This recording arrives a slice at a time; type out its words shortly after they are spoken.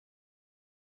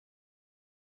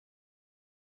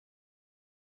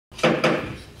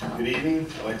Good evening.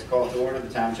 I'd like to call to order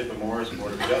the Township of Morris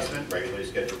Board of Adjustment regularly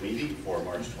scheduled meeting for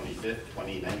March 25th,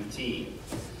 2019.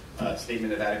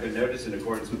 Statement of adequate notice in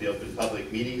accordance with the Open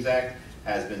Public Meetings Act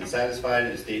has been satisfied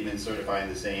and a statement certifying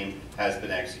the same has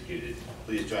been executed.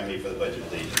 Please join me for the Pledge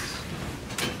of Allegiance.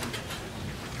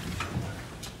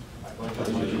 I pledge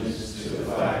allegiance to the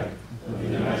flag of the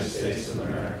United States of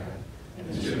America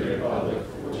and to the republic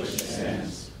for which it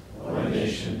stands, one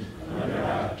nation, under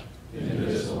God,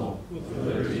 indivisible, with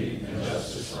liberty and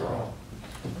justice for all.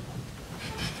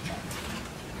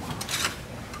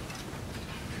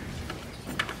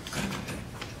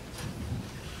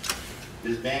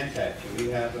 Ms. Mantek, can we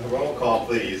have a roll call,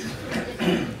 please?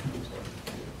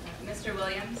 Mr.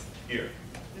 Williams? Here.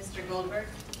 Mr. Goldberg?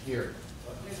 Here.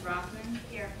 Ms. Rothman?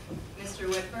 Here. Mr.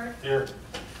 Whitford? Here.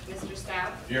 Mr.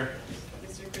 Stout? Here.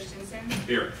 Mr. Christensen?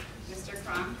 Here. Mr.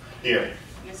 Cronk? Here.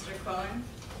 Mr. Quillen?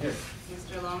 Here.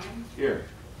 Mr. Lohman? Here.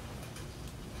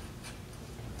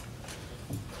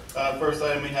 First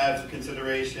item we have for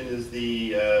consideration is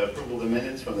the approval of the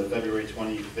minutes from the February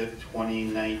 25th,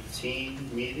 2019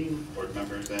 meeting. Board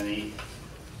members, any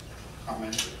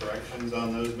comments or corrections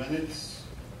on those minutes?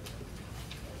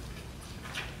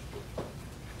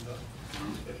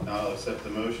 If not, I'll accept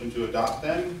the motion to adopt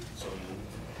them. So,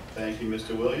 thank you,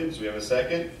 Mr. Williams. Do we have a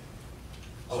second?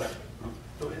 Go ahead.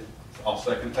 I'll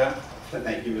second that.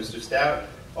 Thank you, Mr. Stout.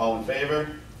 All in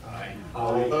favor? Aye.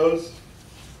 All opposed?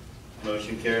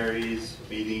 Motion carries.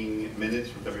 Meeting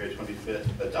minutes from February 25th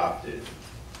adopted.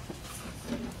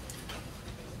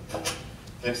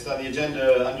 Next on the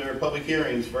agenda, under public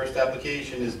hearings, first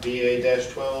application is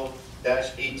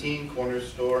BA-12-18 Corner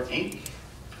Store, Inc.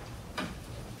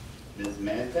 Ms.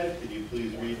 Mantek, could you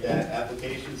please read that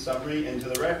application summary into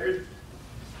the record?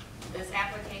 This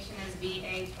application is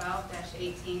BA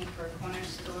 12-18 for Corner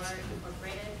Store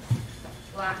Incorporated,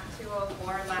 Block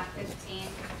 204, Lot 15,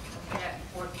 located at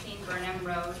 14 Burnham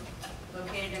Road,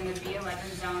 located in the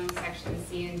B11 zone, section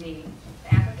C and D.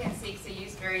 The applicant seeks a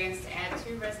use variance to add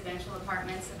 2 residential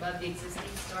apartments above the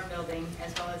existing store building,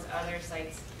 as well as other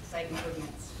site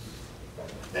improvements.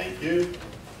 Thank you.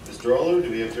 Mr. Oler,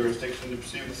 do we have jurisdiction to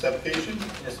proceed with this application?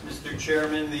 Yes, Mr.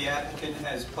 Chairman, the applicant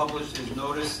has published his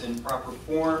notice in proper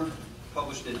form,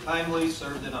 published it timely,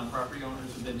 served it on property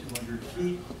owners within 200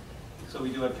 feet, so we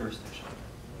do have jurisdiction.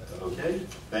 Okay,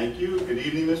 thank you. Good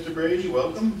evening, Mr. Brady.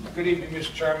 Welcome. Good evening,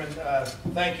 Mr. Chairman.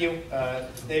 Thank you.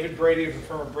 David Brady of the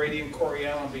firm of Brady and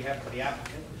Coriel on behalf of the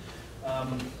applicant.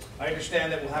 I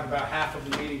understand that we'll have about half of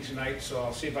the meeting tonight, so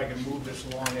I'll see if I can move this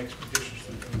along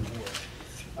expeditiously for the board.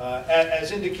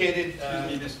 As indicated...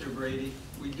 Excuse me, Mr. Brady.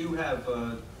 We do have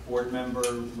a board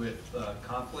member with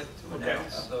conflict to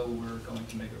announce, so we're going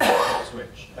to make a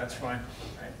switch. That's fine.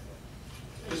 All right.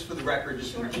 Just for the record,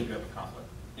 just in case you have a conflict.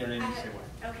 You don't need to say what.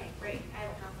 Okay, great. I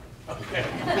have a conflict. Okay.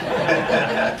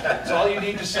 That's all you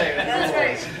need to say. That's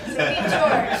right. So be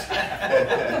George.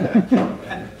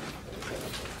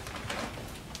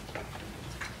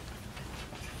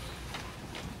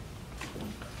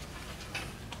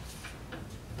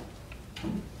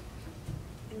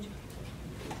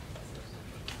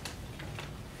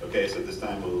 Okay, so this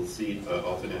time we'll seat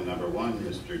alternate number 1,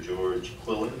 Mr. George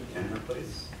Quillen, in her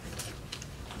place.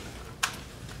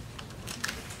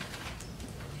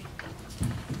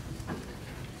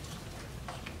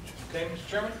 Okay, Mr.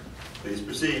 Chairman? Please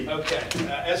proceed. Okay.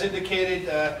 As indicated,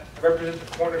 I represent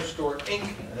the Corner Store,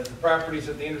 Inc. The property is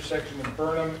at the intersection of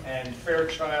Burnham and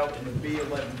Fairchild in the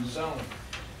B11 zone.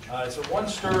 It's a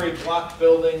 1-story block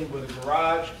building with a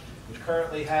garage, which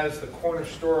currently has the corner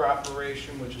store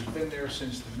operation, which has been there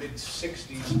since the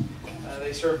mid-60s.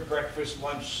 They serve breakfast,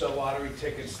 lunch, sell lottery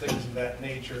tickets, things of that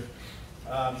nature.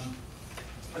 On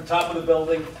top of the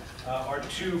building are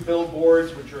 2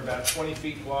 billboards, which are about 20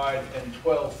 feet wide and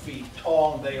 12 feet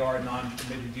tall. They are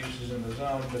non-permitted uses in the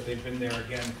zone, but they've been there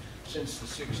again since the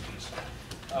 60s.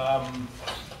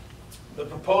 The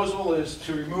proposal is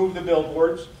to remove the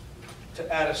billboards, to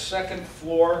add a 2nd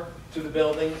floor to the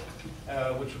building,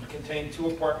 which would contain 2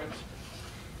 apartments.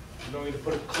 We're going to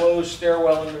put a closed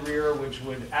stairwell in the rear, which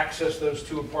would access those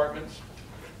 2 apartments.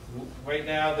 Right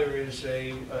now, there is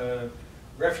a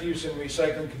refuse and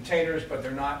recycling containers, but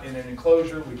they're not in an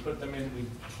enclosure. We put them in, we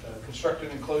constructed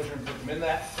an enclosure and put them in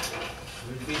that.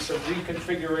 There would be some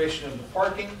reconfiguration of the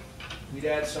parking. We'd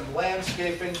add some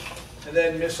landscaping, and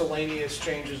then miscellaneous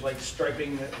changes like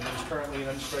striping that is currently an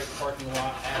unstriped parking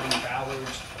lot, adding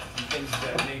ballards and things of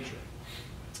that nature.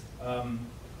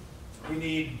 We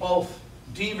need both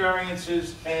D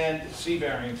variances and C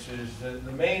variances.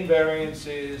 The main variance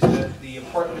is that the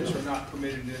apartments are not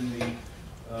permitted in the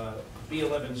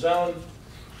B11 zone.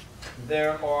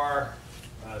 There are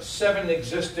 7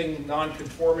 existing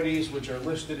nonconformities which are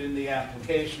listed in the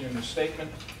application in the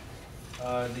statement.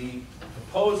 The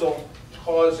proposal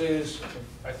causes,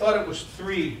 I thought it was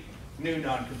 3 new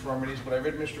nonconformities, but I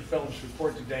read Mr. Phillips'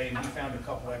 report today and he found a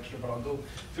couple extra, but I'll go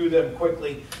through them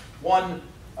quickly. 1,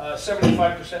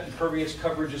 75% impervious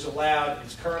coverage is allowed.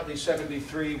 It's currently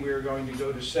 73. We are going to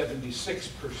go to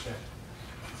 76%.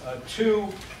 2,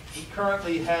 we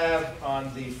currently have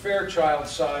on the Fairchild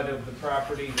side of the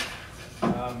property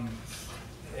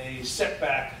a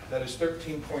setback that is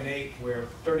 13.8 where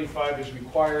 35 is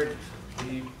required.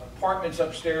 The apartments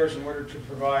upstairs, in order to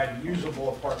provide usable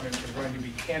apartments, are going to be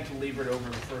cantilevered over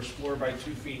the first floor by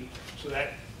 2 feet. So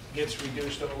that gets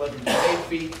reduced to 11.8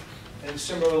 feet. And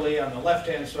similarly, on the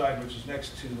left-hand side, which is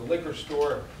next to the liquor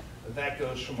store, that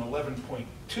goes from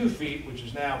 11.2 feet, which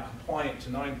is now compliant, to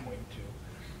 9.2.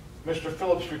 Mr.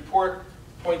 Phillips' report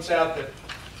points out that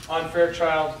on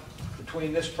Fairchild,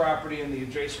 between this property and the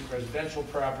adjacent residential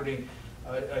property,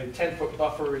 a 10-foot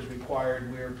buffer is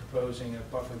required. We're proposing a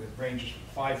buffer that ranges from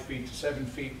 5 feet to 7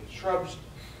 feet with shrubs.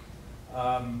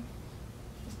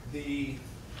 The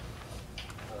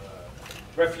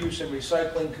refuse and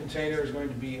recycling container is going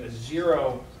to be a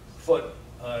 0-foot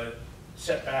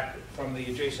setback from the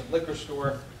adjacent liquor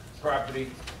store property,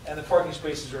 and the parking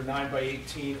spaces are 9 by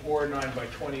 18 or 9 by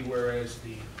 20, whereas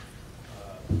the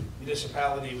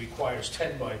municipality requires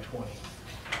 10 by 20.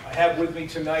 I have with me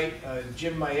tonight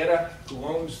Jim Maeda, who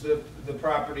owns the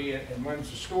property and runs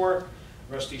the store,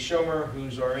 Rusty Schomer,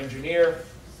 who's our engineer,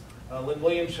 Lynn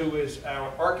Williams, who is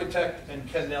our architect, and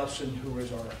Ken Nelson, who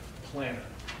is our planner.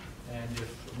 And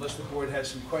unless the board has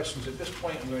some questions at this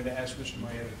point, I'm going to ask Mr.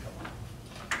 Maeda to come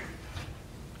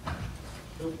on.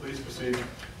 Please proceed.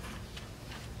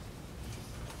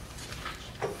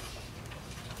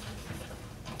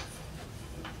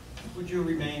 Would you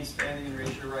remain standing and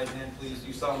raise your right hand, please?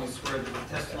 You solemnly swear that the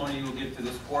testimony you will give to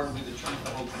this court will be the truth,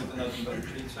 the whole truth, and nothing but the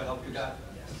truth, so help you God?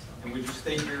 Yes. And would you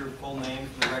state your full name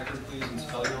for the record, please, and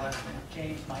spell your last name?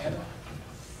 James Maeda,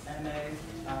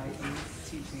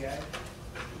 M-A-I-E-T-T-A.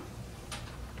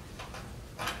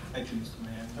 Thank you, Mr.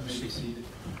 Mayor. You may be seated.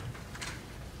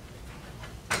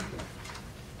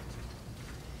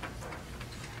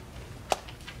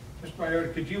 Mr.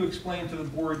 Maeda, could you explain to the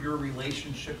board your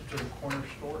relationship to the corner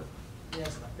store?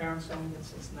 Yes, my parents owned it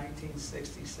since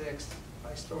 1966.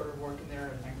 I started working there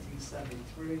in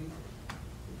 1973. We've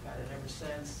had it ever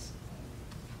since.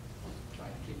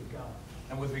 Trying to keep it going.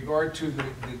 And with regard to the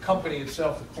company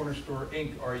itself, the Corner Store,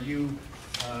 Inc., are you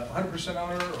 100%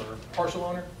 owner or partial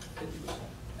owner? 50%.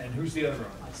 And who's the other owner?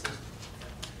 My sister.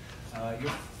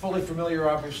 You're fully familiar,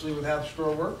 obviously, with how the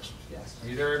store works? Yes. Are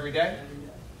you there every day? Every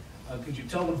day. Could you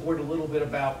tell the board a little bit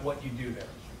about what you do there?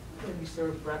 We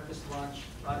serve breakfast, lunch,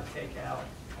 a lot of takeout,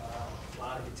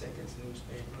 lottery tickets,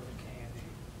 newspaper, candy,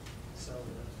 soda.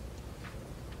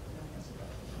 That's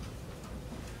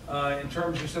about it. In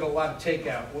terms, you said a lot of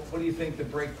takeout. What do you think the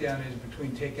breakdown is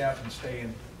between takeout and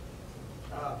stay-in?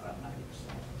 About 90%.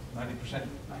 90%? 90%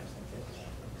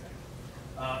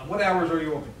 takeout. What hours are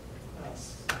you open?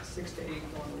 6 to 8 during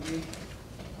the week.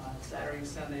 On Saturday and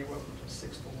Sunday, we're open from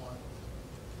 6 to 1.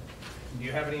 Do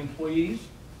you have any employees?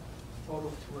 Total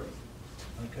of 3.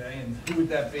 Okay, and who would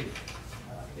that be?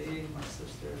 Me, my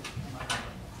sister, and my mother.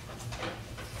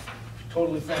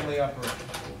 Totally family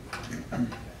operation.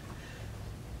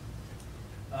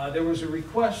 There was a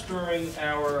request during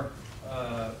our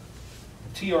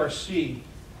TRC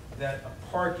that a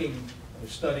parking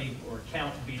study or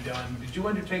count be done. Did you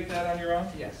undertake that on your own?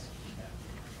 Yes.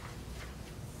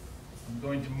 I'm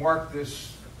going to mark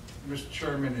this, Mr.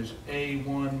 Chairman, as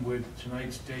A1 with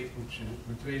tonight's date, with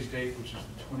today's date, which is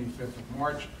the 25th of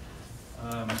March.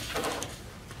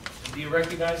 Do you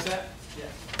recognize that?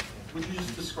 Yes. Would you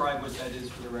just describe what that is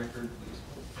for the record, please?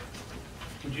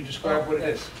 Would you describe what it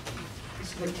is?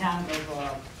 This is the count of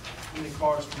how many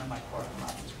cars come in my parking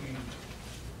lot between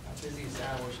our busiest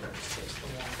hours are 6 to 1.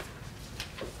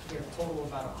 We have a total of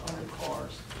about 100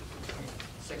 cars between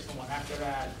 6 to 1. After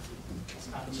that, it's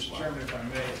not as Mr. slow. Chairman, if I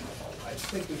may, I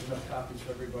think there's enough copies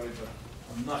for everybody, but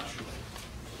I'm not sure.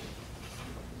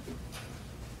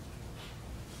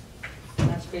 And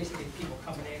that's basically people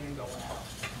coming in and going out.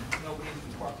 Nobody's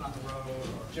been parking on the road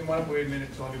or. Jim, why don't we wait a minute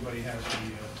until everybody has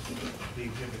the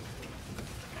exhibit.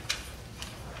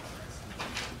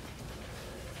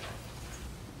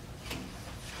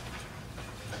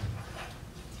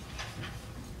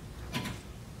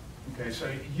 Okay, so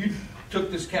you took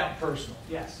this count personally,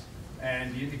 Yes,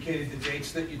 and you indicated the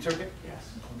dates that you took it? yes,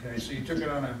 Okay, so you took it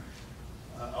on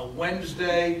a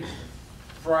Wednesday,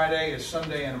 Friday, a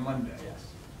Sunday, and a Monday. yes.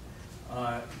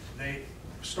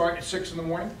 start at 6 in the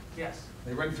morning? Yes,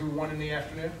 They run through 1 in the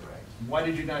afternoon? correct. Why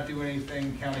did you not do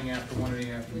anything counting after 1 in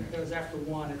the afternoon? Because after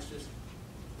 1, it's just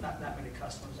not that many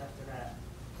customers after that.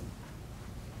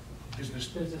 Business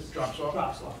Business drops off?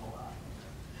 Drops off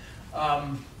a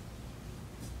lot.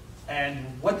 And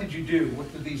what did you do?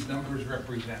 What do these numbers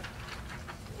represent?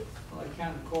 Well, I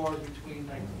counted cars between,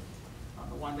 like, on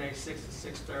the one day, 6 to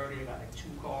 6:30, I got like 2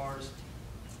 cars.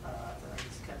 That I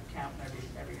just kept counting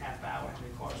every half hour, how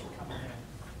many cars were coming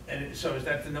in. So is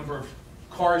that the number of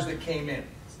cars that came in,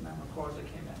 It's the number of cars that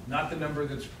came in. not the number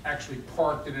that's actually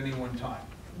parked at any one time?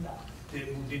 No,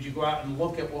 Did you go out and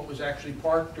look at what was actually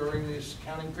parked during this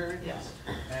counting period? yes,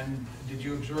 And did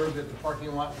you observe that the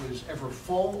parking lot was ever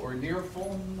full or near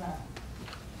full?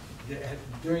 no,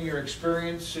 During your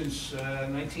experience since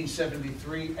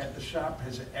 1973 at the shop,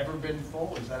 has it ever been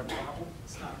full? Is that a problem?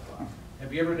 it's not a problem.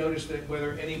 Have you ever noticed that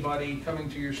whether anybody coming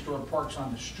to your store parks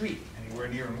on the street anywhere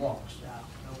near and walks? No,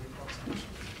 nobody parks on the street.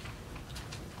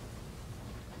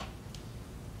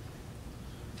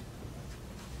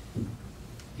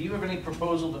 Do you have any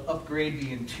proposal to upgrade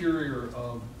the interior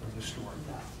of the store?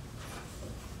 No.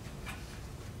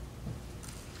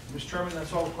 Mr. Chairman,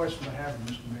 that's all the questions I have,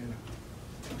 Mr.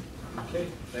 Mayor. Okay,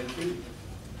 thank you.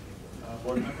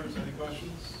 Board members, any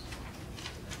questions?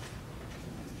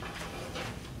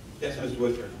 Yes, Mr.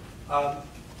 Woodford.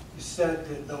 You said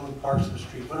that no one parks in the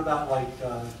street. What about like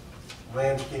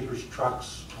landscapers,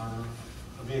 trucks, or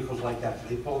vehicles like that?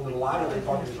 Do they pull into the lot or They they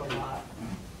park in park the a street? lot.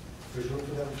 There's room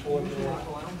for them to pull into the lot?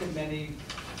 I don't think many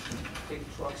big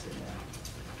trucks in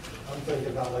there. I'm thinking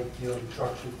about like, you know, the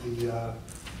trucks with the,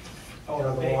 Oh, the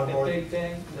lawnmower. the big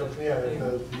thing? Yeah,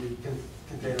 the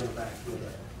container in the back.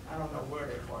 I don't know where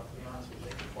they park, to be honest with you.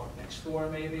 They could park next door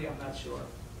maybe, I'm not sure.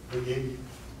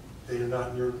 They're not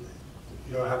in your,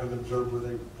 you don't haven't observed where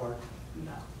they park?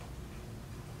 No.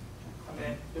 I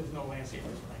mean, there's no landscapers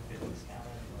when I did this count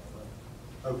anyway,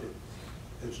 but. Okay,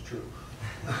 that's true.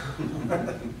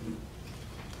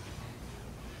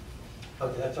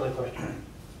 Okay, that's the only question.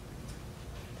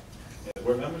 Yeah,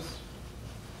 board members?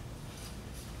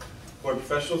 Board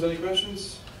professionals, any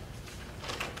questions?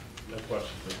 No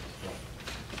questions.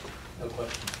 No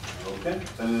question. Okay,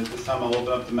 then at this time I'll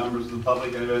open up to members of the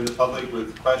public. Anybody in the public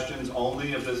with questions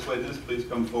only of this witness, please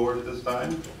come forward at this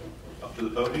time, up to the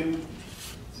podium.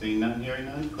 Seeing none, hearing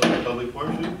none, close the public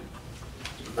portion.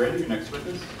 Mr. Brady, your next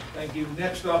witness. Thank you.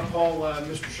 Next I'll call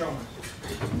Mr. Schomer.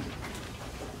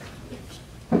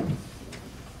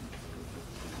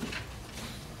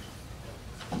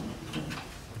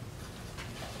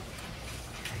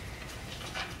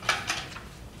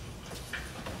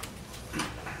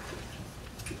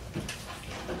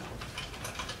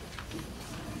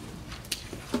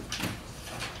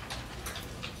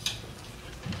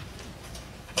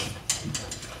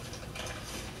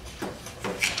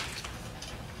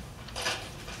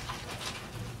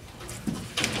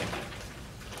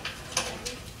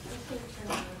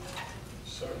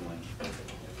 Certainly.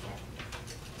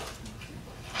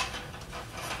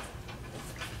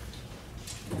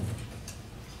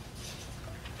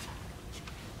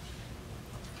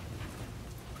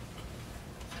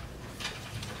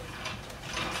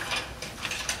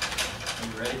 Are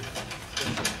you ready?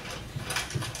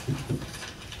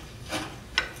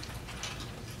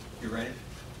 You ready?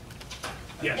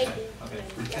 Yes.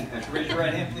 Okay. Raise your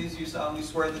right hand, please. You solemnly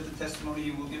swear that the testimony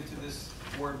you will give to this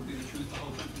board will be the truth, the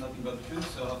whole truth, and nothing but the truth,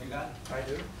 so help you God? I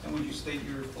do. And would you state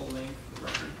your full name for the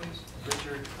record, please?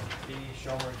 Richard B.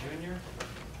 Schomer Jr.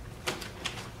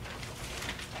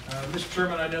 Mr.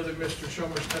 Chairman, I know that Mr.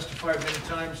 Schomer's testified many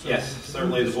times. So Yes,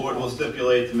 certainly the board will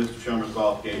stipulate to Mr. Schomer's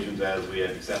qualifications as we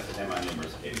have accepted him on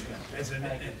numerous occasions As an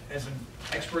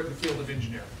expert in the field of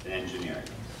engineering. in engineering.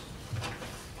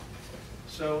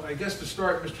 So I guess to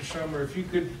start, Mr. Schomer, if you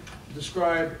could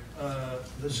describe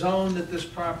the zone that this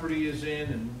property is in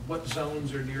and what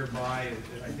zones are nearby.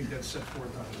 I think that's set forth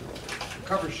on the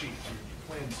cover sheet,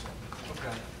 your plan set.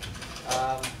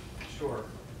 Okay. Sure.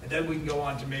 And then we can go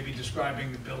on to maybe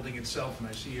describing the building itself, and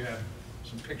I see you have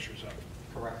some pictures of it.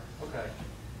 Correct. Okay.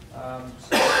 I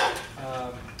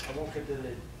won't get to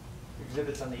the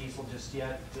exhibits on the easel just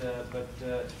yet, but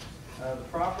the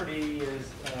property is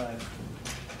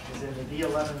in the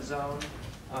D11 zone.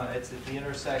 It's at the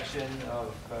intersection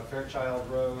of Fairchild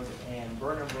Road and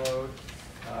Burnham Road.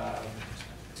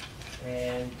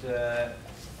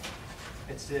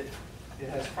 It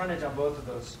has frontage on both of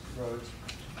those roads.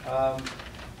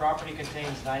 Property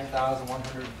contains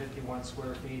 9,151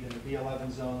 square feet. In the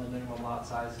B11 zone, the minimum lot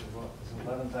size is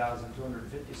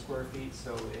 11,250 square feet,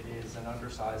 so it is an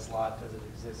undersized lot as it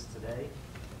exists today.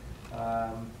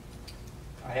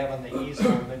 I have on the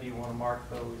easel, maybe you want to mark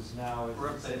those now. as We're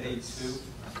up to exhibits.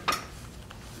 A2.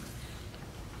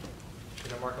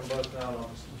 Should I mark them both now? I'll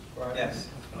just describe them. Yes.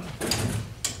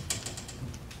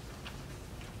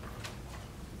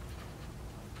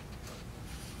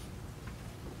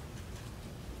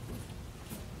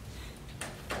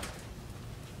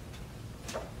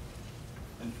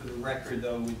 And for the record,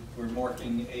 though, we're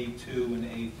marking A2 and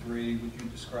A3. Would you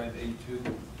describe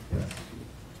A2?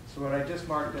 So what I just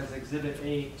marked as Exhibit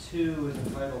A2 is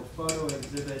entitled Photo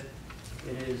Exhibit.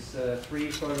 It is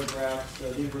 3 photographs.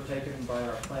 These were taken by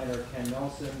our planner, Ken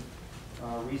Nelson,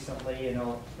 recently, and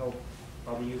he'll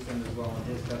probably use them as well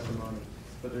in his testimony.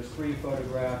 But there's 3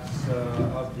 photographs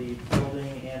of the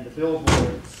building and the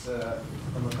billboards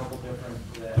from a couple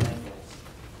different angles.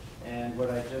 And what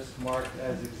I just marked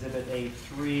as Exhibit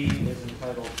A3 is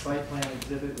entitled Site Plan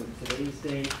Exhibit with today's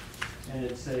date, and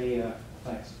it's a,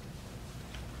 thanks.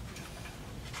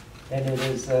 And it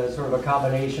is sort of a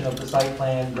combination of the site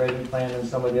plan, grading plan, and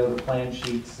some of the other plan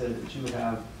sheets that you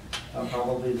have.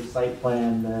 Probably the site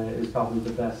plan is probably the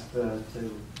best to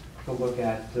look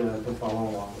at to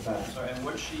follow along with that. Sorry, and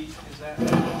what sheet is that?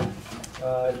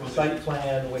 The site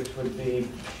plan, which would be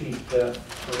sheet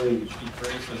 3. Sheet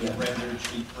 3, so the Yeah. rendered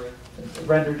sheet 3.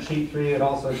 Rendered sheet 3. It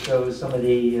also shows some of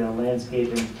the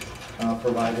landscaping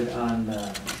provided on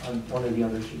one of the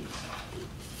other sheets.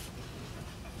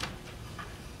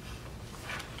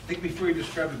 I think before you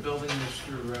describe the building,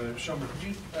 Mr. Schomer, could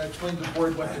you explain to the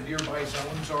board what the nearby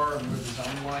zones are and where the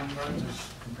zone line runs as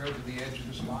compared to the edge of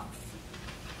this lot?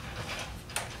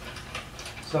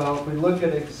 So if we look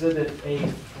at Exhibit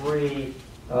A3,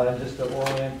 just to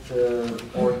orient the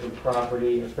board to the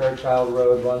property, Fairchild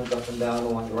Road runs up and down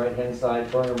along the right-hand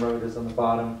side. Burnham Road is on the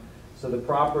bottom. So the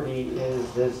property is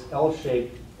this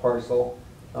L-shaped parcel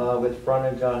with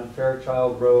frontage on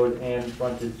Fairchild Road and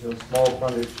frontage, a small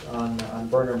frontage on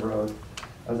Burnham Road.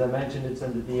 As I mentioned, it's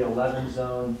in the B11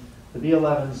 zone. The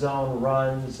B11 zone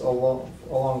runs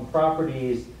along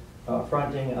properties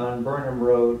fronting on Burnham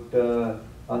Road.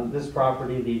 On this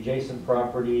property, the adjacent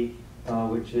property,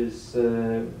 which is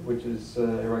a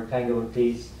rectangular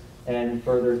piece, and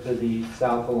further to the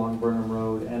south along Burnham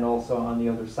Road, and also on the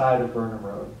other side of Burnham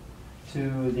Road.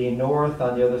 To the north,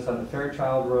 on the other side of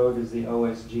Fairchild Road, is the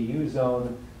OSGU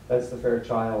zone. That's the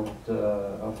Fairchild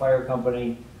Fire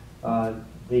Company.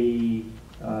 The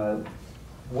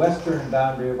western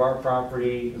boundary of our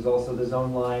property is also the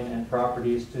zone line, and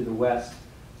properties to the west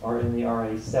are in the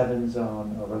RA7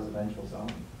 zone, a residential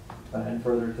zone. And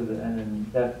further to and then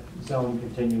that zone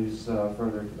continues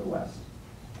further to the west.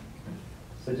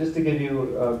 So just to give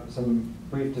you some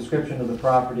brief description of the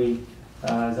property,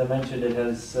 as I mentioned, it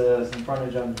has some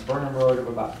frontage on Burnham Road of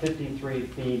about 53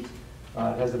 feet.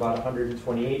 It has about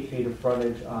 128 feet of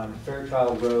frontage on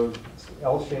Fairchild Road. It's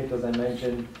L-shaped, as I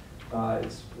mentioned.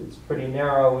 It's pretty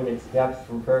narrow in its depth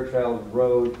from Fairchild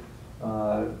Road,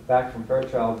 back from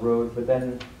Fairchild Road, but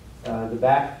then the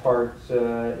back part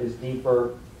is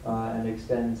deeper and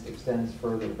extends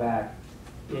further back.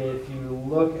 If you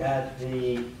look at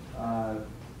the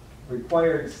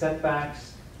required setbacks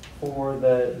for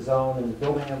the zone and the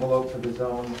building envelope for the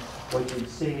zone, what you'd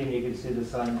see, and you can see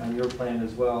this on your plan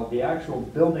as well, the actual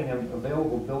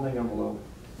available building envelope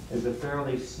is a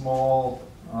fairly small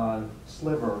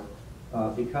sliver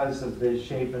because of the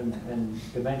shape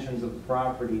and dimensions of the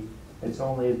property. It's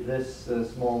only this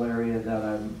small area that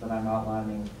I'm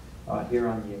outlining here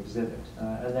on the exhibit,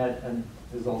 and that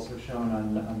is also shown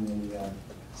on the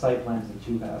site plans that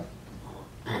you have.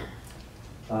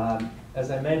 As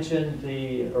I mentioned,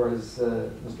 or as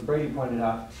Mr. Brady pointed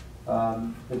out,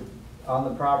 on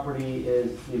the property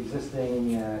is the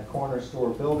existing corner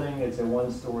store building. It's a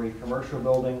one-story commercial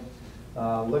building.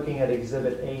 Looking at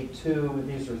Exhibit A2,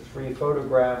 these are 3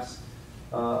 photographs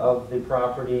of the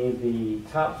property. The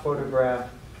top photograph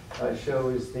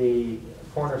shows the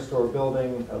corner store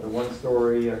building, the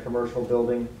one-story commercial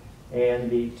building, and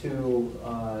the 2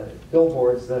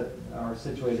 billboards that are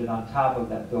situated on top of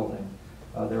that building.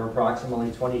 They're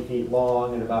approximately 20 feet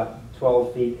long and about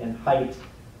 12 feet in height,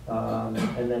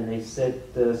 and then they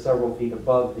sit several feet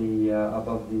above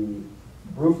the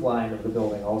roof line of the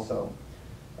building also.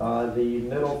 The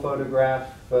middle photograph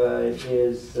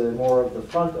is more of the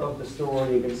front of the store.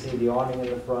 You can see the awning in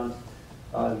the front.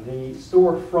 The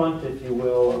store front, if you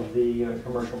will, of the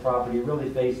commercial property really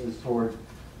faces toward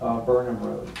Burnham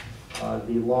Road.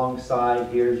 The long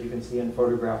side here, as you can see in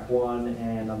photograph 1,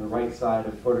 and on the right side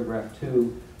of photograph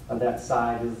 2, that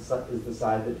side is the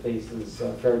side that faces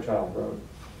Fairchild Road.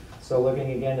 So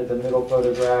looking again at the middle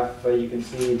photograph, you can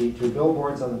see the 2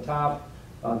 billboards on the top,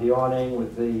 the awning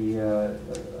with the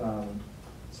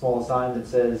small sign that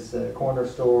says corner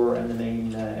store and the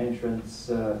main entrance,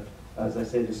 as I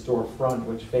say, the store front,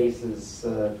 which faces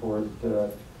toward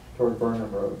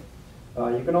Burnham Road.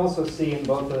 You can also see in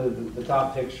both the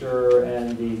top picture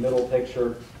and the middle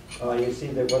picture, you see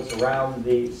that what's around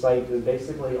the site is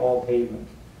basically all pavement.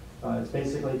 It's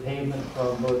basically pavement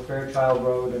from both Fairchild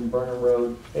Road and Burnham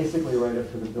Road, basically right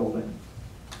up to the building.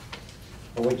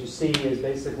 But what you see is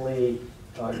basically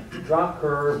drop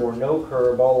curb or no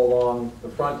curb all along the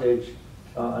frontage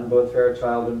on both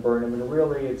Fairchild and Burnham, and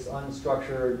really it's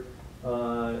unstructured,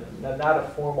 not a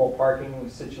formal parking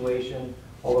situation,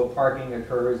 although parking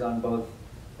occurs on both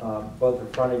the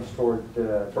frontage toward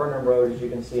Burnham Road. As you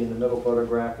can see in the middle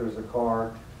photograph, there's a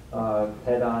car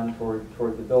head-on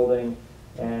toward the building,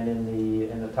 and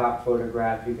in the top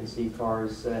photograph, you can see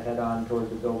cars head-on toward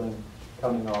the building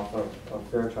coming off of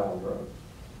Fairchild Road.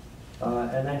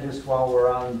 And then just while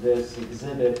we're on this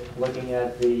exhibit, looking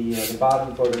at the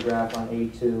bottom photograph on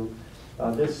A2,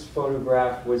 this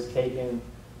photograph was taken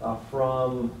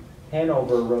from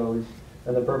Hanover Road,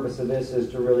 and the purpose of this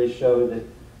is to really show that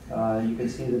you can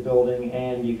see the building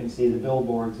and you can see the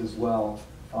billboards as well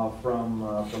from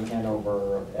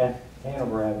Hanover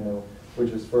Avenue, which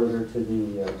is further to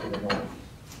the north.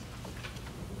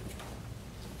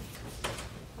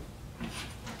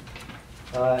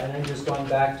 And then just going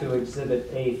back to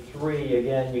Exhibit A3,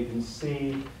 again, you can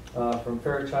see from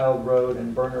Fairchild Road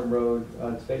and Burnham Road,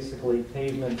 it's basically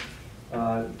pavement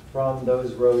from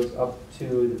those roads up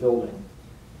to the building.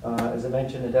 As I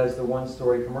mentioned, it has the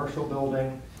one-story commercial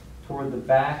building. Toward the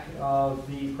back of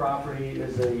the property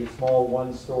is a small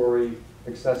one-story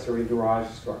accessory garage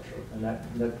structure, and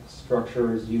that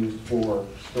structure is used for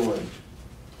storage.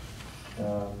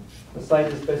 The site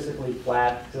is basically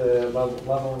flat,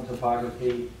 level in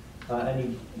topography.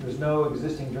 There's no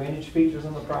existing drainage features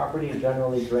on the property. It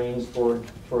generally drains toward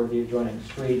the adjoining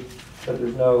street, but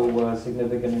there's no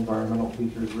significant environmental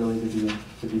features really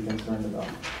to be concerned about.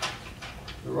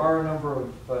 There are a number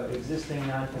of existing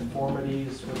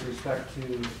nonconformities with respect to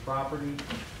the property.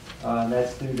 And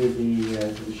that's due to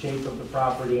the shape of the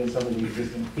property and some of the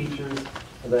existing features.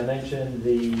 As I mentioned,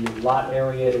 the lot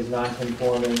area is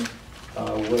non-conforming,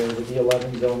 where the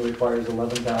D11 zone requires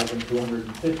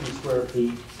 11,250 square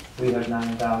feet. We have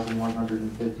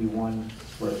 9,151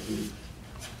 square feet.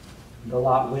 The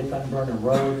lot width on Burnham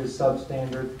Road is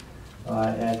substandard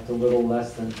at a little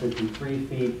less than 53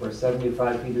 feet, where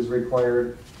 75 feet is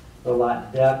required. The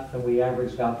lot depth, and we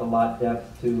averaged out the lot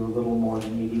depth to a little more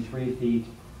than 83 feet,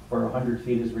 where 100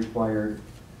 feet is required.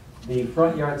 The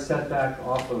front yard setback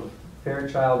off of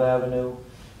Fairchild Avenue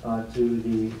to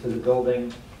the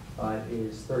building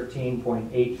is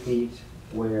 13.8 feet,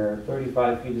 where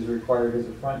 35 feet is required as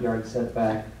a front yard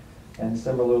setback. And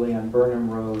similarly on Burnham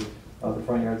Road, the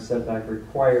front yard setback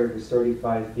required is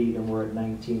 35 feet, and we're at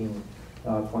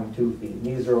 19.2 feet. And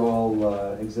these are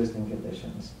all existing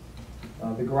conditions.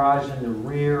 The garage in the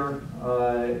rear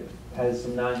has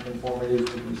some nonconformities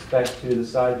with respect to the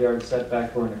side yard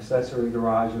setback for an accessory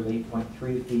garage of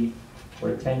 8.3 feet,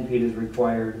 where 10 feet is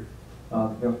required.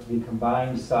 The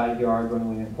combined side yard,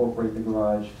 when we incorporate the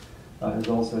garage, is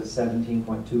also at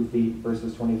 17.2 feet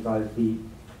versus 25 feet.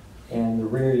 And the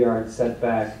rear yard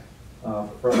setback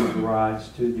from the garage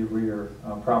to the rear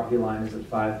property line is at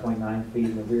 5.9 feet,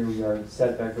 and the rear yard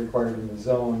setback required in the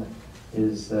zone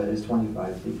is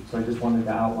 25 feet. So I just wanted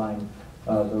to outline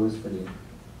those for you.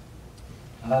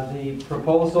 The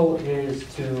proposal is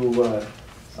to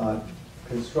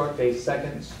construct a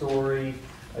second-story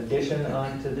addition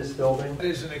onto this building. That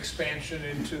is an expansion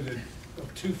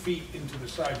of 2 feet into the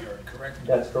side yard, correct?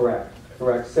 That's correct.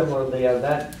 Correct. Similarly,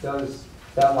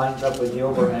 that lines up with the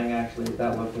overhang actually at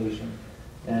that location,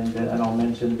 and I'll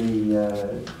mention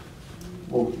the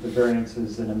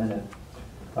variances in a minute.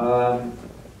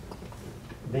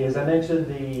 As I mentioned,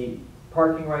 the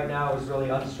parking right now is really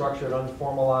unstructured,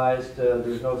 unformalized.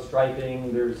 There's no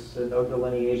striping. There's no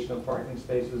delineation of parking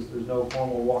spaces. There's no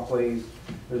formal walkways.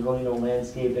 There's really no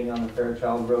landscaping on the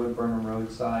Fairchild Road, Burnham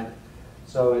Road side.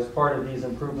 So as part of these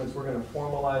improvements, we're going to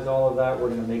formalize all of that. We're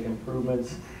going to make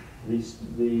improvements.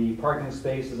 The parking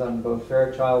spaces on both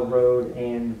Fairchild Road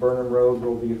and Burnham Road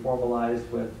will be formalized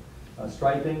with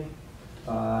striping.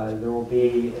 There will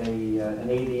be an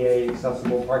ADA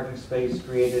accessible parking space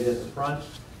created at the front.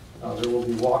 There will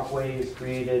be walkways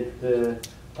created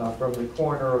from the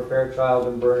corner of Fairchild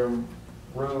and Burnham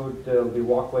Road. There will be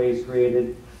walkways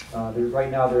created. Right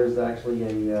now there's actually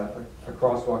a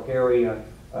crosswalk area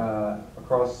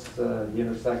across the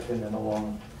intersection and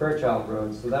along Fairchild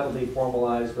Road. So that'll be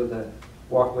formalized with a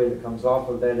walkway that comes off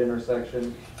of that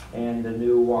intersection and a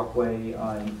new walkway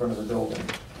in front of the building.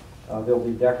 There'll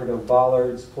be decorative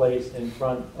bollards placed in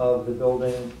front of the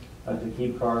building to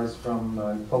keep cars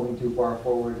from pulling too far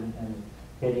forward and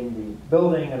hitting the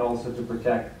building, and also to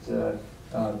protect the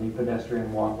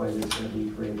pedestrian walkway that's going to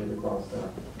be created across there.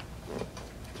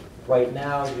 Right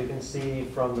now, as you can see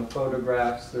from the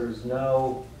photographs, there's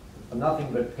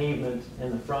nothing but pavement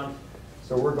in the front.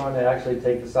 So we're going to actually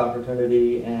take this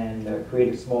opportunity and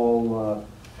create a small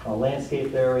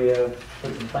landscape area,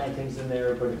 put some plantings in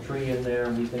there, put a tree in there,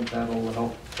 and we think that'll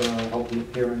help the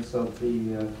appearance of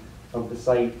the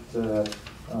site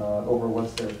over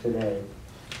what's there today.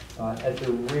 At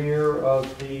the rear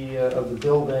of the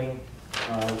building,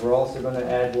 we're also going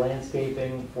to add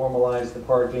landscaping, formalize the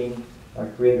parking,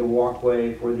 create a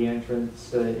walkway for the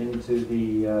entrance into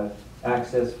the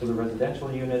access for the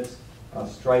residential units,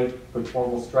 put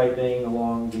formal striping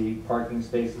along the parking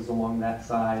spaces along that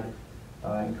side,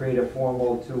 and create a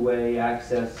formal two-way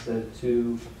access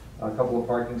to a couple of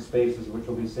parking spaces which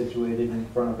will be situated in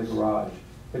front of the garage.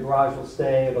 The garage will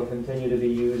stay, it'll continue to be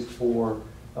used for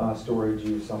storage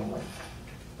use only.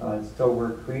 So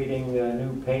we're creating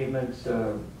new pavement,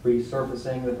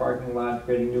 resurfacing the parking lot,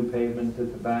 creating new pavement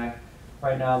at the back.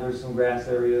 Right now there's some grass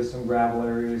areas, some gravel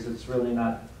areas. It's really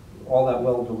not all that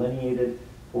well delineated,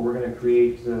 but we're going to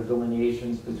create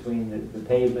delineations between the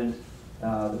pavement,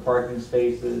 the parking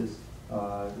spaces,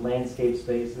 landscape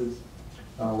spaces.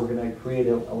 We're going to create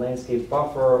a landscape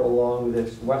buffer along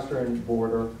this western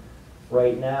border.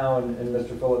 Right now, and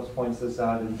Mr. Phillips points this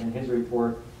out in his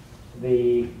report,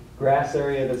 the grass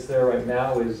area that's there right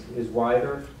now is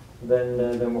wider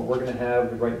than what we're going to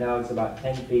have. Right now it's about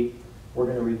 10 feet. We're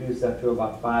going to reduce that to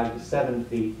about 5 to 7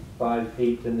 feet, 5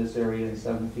 feet in this area and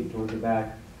 7 feet toward the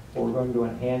back. But we're going to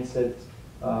enhance it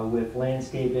with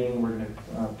landscaping. We're going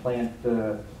to plant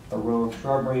a row of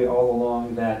shrubbery all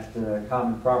along that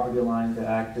common property line to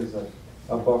act as a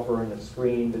buffer and a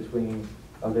screen between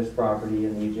this property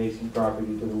and the adjacent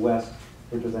property to the west,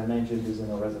 which, as I mentioned, is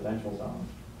in a residential zone.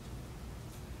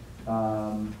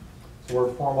 So we're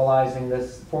formalizing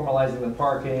the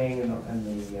parking and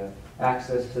the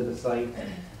access to the site.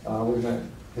 We're going to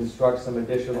construct some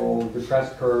additional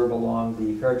depressed curb along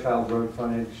the Fairchild Road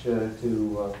frontage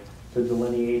to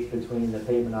delineate between the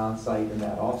pavement on-site and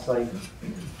that off-site.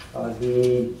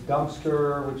 The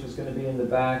dumpster, which is going to be in the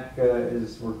back,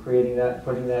 we're creating that,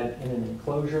 putting that in an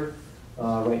enclosure.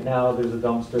 Right now, there's a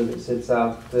dumpster that sits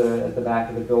out at the back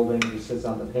of the building, just sits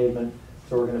on the pavement.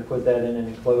 So we're going to put that in an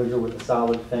enclosure with a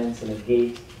solid fence and a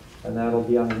gate, and that'll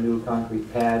be on the new concrete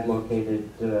pad located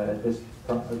at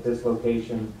this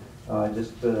location,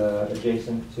 just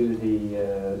adjacent to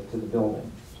the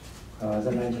building. As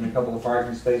I mentioned, a couple of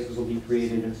parking spaces will be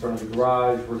created in front of the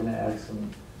garage. We're going to add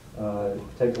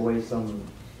take away some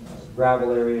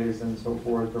gravel areas and so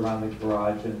forth around the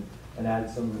garage, and add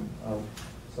some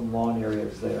lawn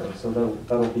areas there. So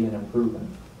that'll be an improvement.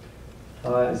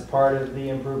 As part of the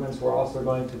improvements, we're also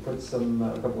going to put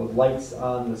a couple of lights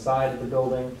on the side of the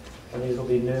building, and these will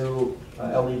be new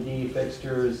LED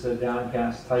fixtures,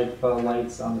 downcast type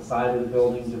lights on the side of the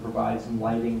building to provide some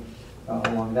lighting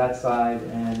along that side,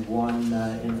 and one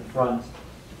in the front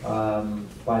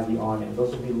by the awning.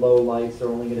 Those will be low lights. They're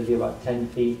only going to be about 10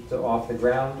 feet off the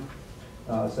ground,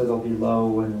 so they'll be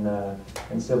low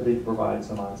and simply to provide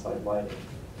some on-site lighting.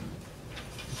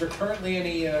 Is there currently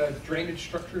any drainage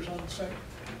structures on the site?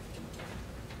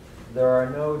 There are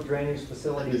no drainage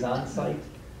facilities on site,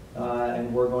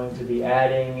 and we're going to be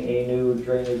adding a new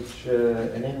drainage,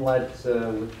 an inlet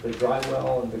with the dry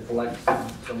well and to collect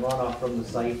some runoff from the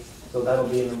site. So that'll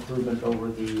be an improvement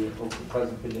over the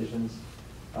present conditions,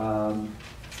 and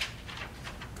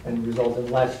result in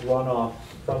less runoff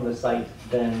from the site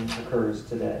than occurs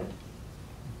today.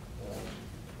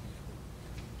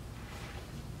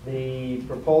 The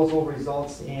proposal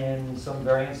results in some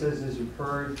variances, as you've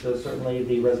heard. So certainly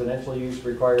the residential use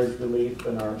requires relief,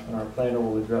 and our planner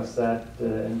will address that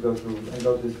and go through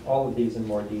all of these in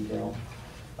more detail.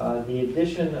 The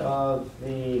addition of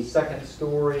the second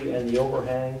story and the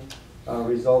overhang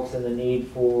results in the need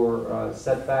for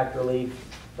setback relief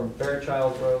from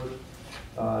Fairchild Road,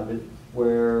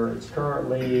 where it's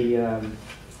currently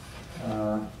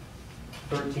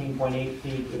 13.8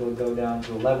 feet, it'll go down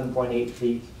to 11.8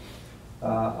 feet.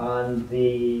 On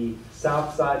the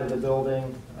south side of the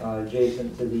building,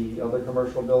 adjacent to the other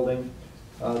commercial building,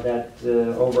 that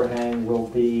overhang will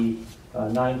be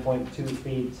 9.2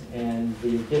 feet, and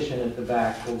the addition at the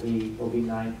back will be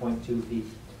 9.2 feet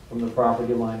from the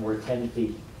property line, where 10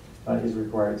 feet is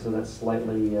required, so that's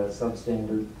slightly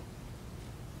substandard.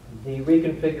 The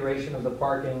reconfiguration of the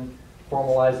parking,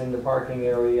 formalizing the parking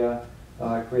area,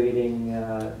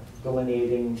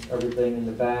 delineating everything in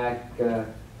the back,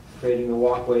 creating the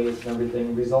walkways and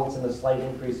everything, results in a slight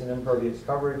increase in impervious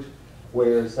coverage,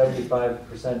 where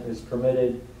 75% is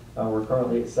permitted. We're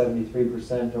currently at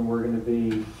 73%, and we're going to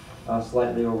be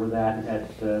slightly over that at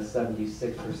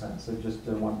 76%, so just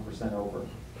 1% over.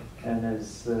 And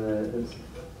as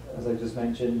I just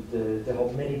mentioned, to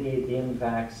help mitigate the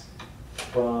impacts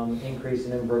from increase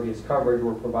in impervious coverage,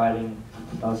 we're providing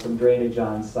some drainage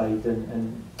on site,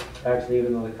 and actually,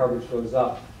 even though the coverage goes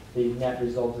up, the net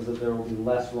result is that there will be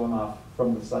less runoff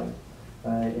from the site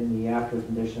in the after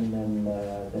condition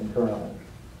than currently.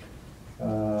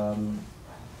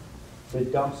 The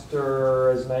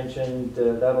dumpster, as mentioned,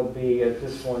 that'll be at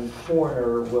this one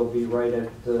corner, will be right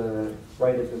at the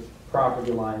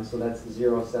property line, so that's the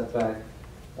 0 setback.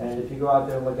 And if you go out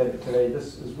there and look at it today,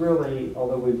 this is really,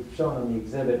 although we've shown on the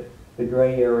exhibit, the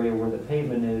gray area where the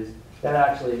pavement is, that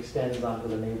actually extends onto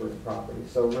the neighboring property.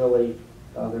 So really,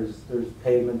 there's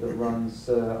pavement that runs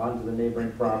onto the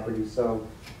neighboring property, so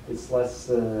it's less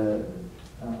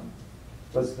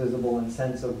visible in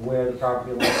sense of where the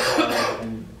property lines are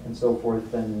and so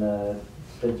forth than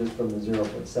just from the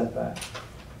 0-foot setback.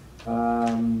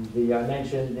 I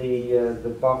mentioned the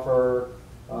buffer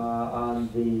on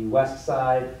the west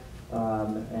side,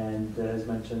 and as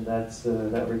mentioned,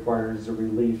 that requires a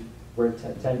relief where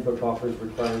 10-foot buffers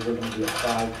requires they're going to be at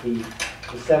 5 feet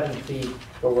to 7 feet,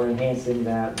 but we're enhancing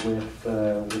that with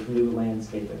new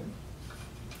landscaping.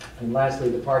 And lastly,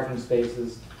 the parking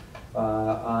spaces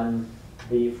on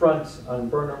the front on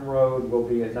Burnham Road will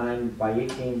be at 9 by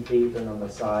 18 feet, and on the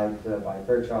side by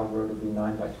Fairchild Road will be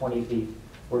 9 by 20 feet,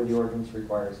 where the ordinance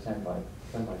requires 10 by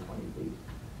 20 feet.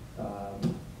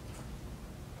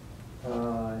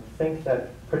 I think that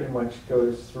pretty much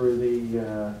goes through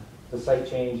the site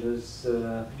changes.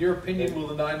 In your opinion, will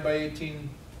the 9 by 18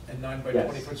 and 9 by Yes.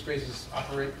 20 foot spaces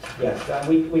operate? Yes,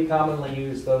 we commonly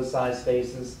use those size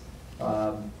spaces.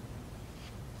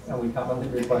 And we commonly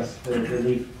request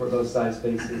relief for those size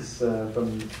spaces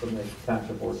from the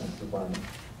Township ordinance requirement.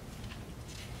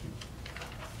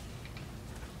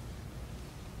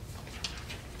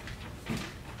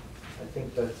 I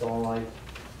think that's all I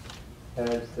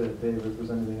had. David, if there's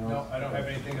anything else? No, I don't have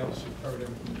anything else. You've covered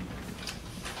everything.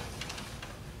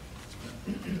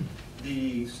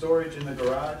 The storage in the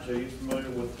garage, are you familiar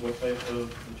with what type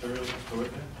of materials is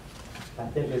stored there? I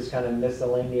think it's kind of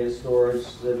miscellaneous storage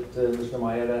that Mr.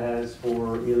 Maeda has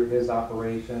for either his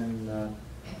operation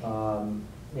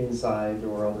inside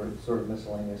or other sort of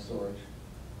miscellaneous storage.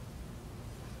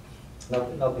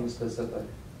 Nothing specific.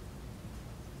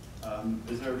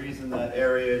 Is there a reason that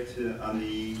area on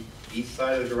the east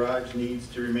side of the garage needs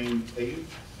to remain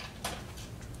paved?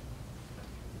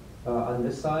 On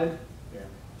this side?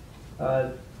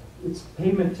 Yeah. It's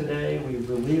pavement today.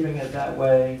 We're leaving it that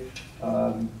way.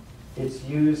 It's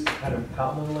used kind of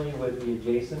commonly with the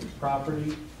adjacent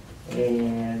property,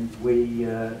 and we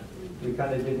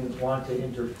kind of didn't want to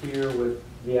interfere with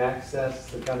the access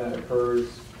that kind of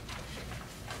occurs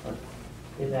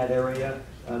in that area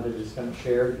that is kind of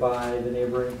shared by the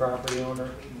neighboring property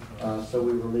owner. So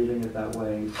we were leaving it that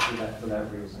way for that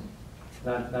reason,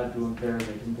 not to impair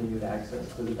the continued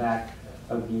access to the back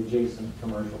of the adjacent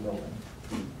commercial building.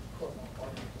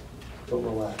 But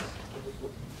relax.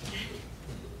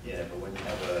 Yeah, but when you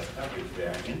have a coverage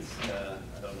variance,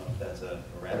 I don't know if that's a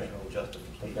rational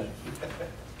justification.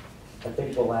 I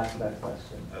think we'll ask that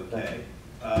question. Okay.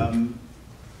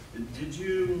 Did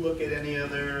you look at any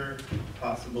other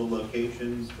possible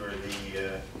locations for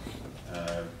the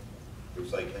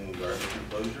recycling and garbage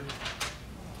enclosure?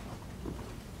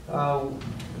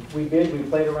 We did. We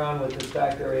played around with this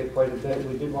back area quite a bit.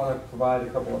 We did want to provide a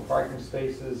couple of parking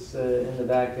spaces in the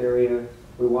back area.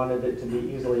 We wanted it to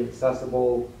be easily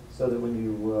accessible so that when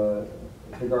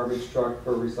the garbage truck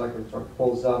or recycling truck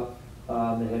pulls up,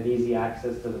 they have easy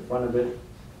access to the front of it.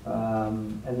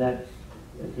 And that,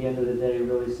 at the end of the day,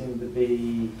 really seemed to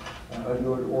be a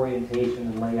good orientation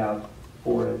and layout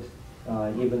for it.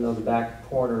 Even though the back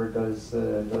corner does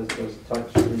just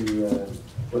touch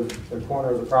the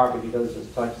corner of the property does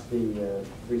just touch the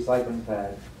recycling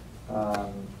pad.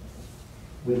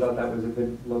 We thought that was a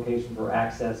good location for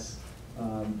access,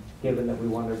 given that we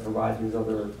wanted to provide these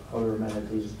other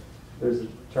amenities. There's a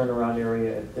turnaround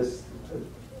area at this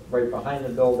right behind the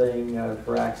building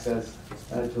for access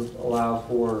to allow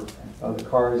for the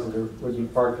cars that would be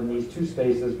parked in these two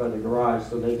spaces by the garage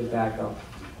so they could back up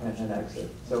and exit.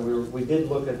 So we did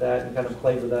look at that and kind of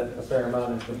played with that a fair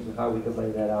amount in terms of how we could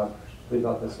lay that out. We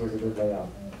thought this was a good layout.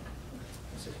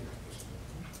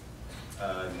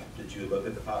 Did you look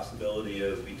at the possibility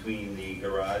of between the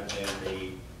garage and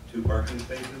the 2 parking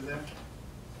spaces there?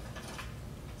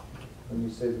 When you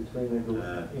say between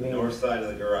the, you mean- North side of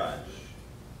the garage.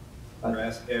 Uh,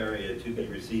 Grass area to be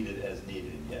reseeded as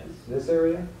needed, yes. This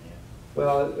area? Yeah.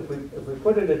 Well, if we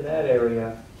put it in that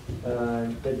area,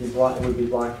 it would be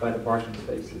blocked by the parking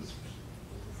spaces.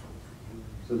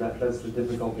 So that's the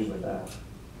difficulty with that.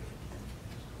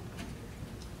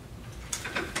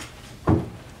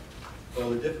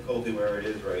 Well, the difficulty where it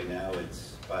is right now,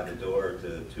 it's by the door to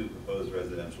the 2 proposed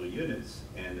residential units,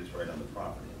 and it's right on the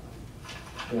property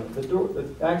line. Yeah, the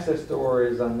access door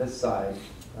is on this side,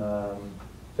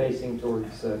 facing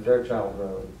towards Fairchild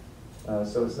Road.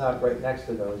 So it's not right next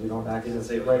to those. You don't I didn't access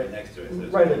say it it was right next to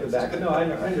it. right at the back. No, I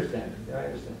understand. I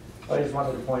understand. I just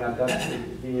wanted to point out that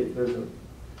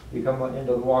you come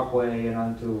into the walkway and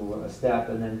onto a step,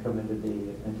 and then come into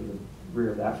the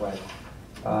rear that way.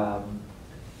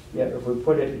 Yeah, if we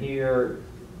put it here,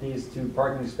 these 2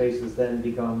 parking spaces then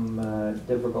become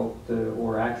difficult,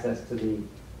 or access to the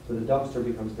dumpster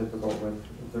becomes difficult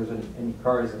if there's any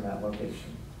cars in that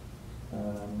location.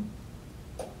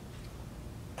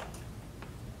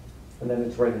 And then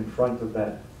it's right in front of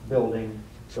that building.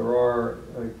 There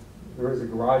is a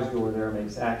garage door there,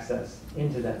 makes access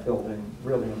into that building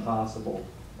really impossible.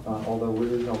 Although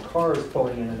there's no cars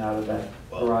pulling in and out of that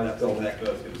Well, garage that's building. exactly what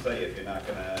I was going to say. If you're gonna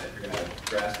have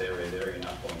grass area there, you're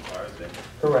not pulling cars in.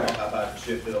 Correct. How about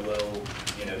shift it a little,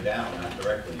 down, not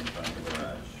directly in front of the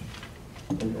garage?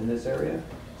 In this area?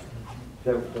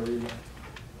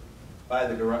 By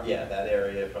the garage, yeah, that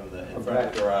area from in front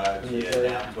of the garage, yeah,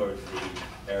 down towards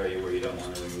the area where you don't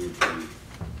want to remove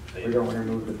the. We don't want to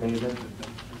remove the pavement.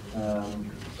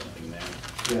 Something there.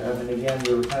 Yeah, and again,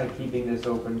 we were kind of keeping this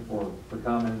open for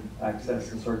common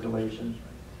access and circulation.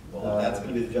 Well, if that's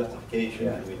going to be the justification,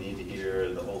 yeah. we need to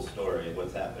hear the whole story of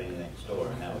what's happening next door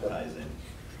and how it ties in.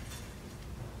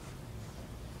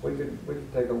 We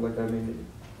could take a look. I mean,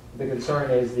 the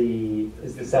concern is the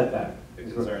setback. The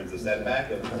concern is the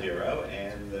setback of 0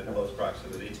 and the close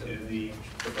proximity to the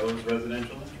proposed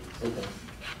residential entrance.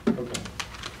 Okay. Okay.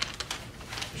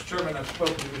 Mr. Chairman, I've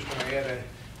spoken to Mr. Mayetta.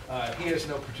 He has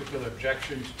no particular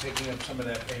objection to taking up some of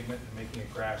that pavement and making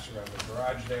it grass around the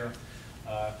garage there.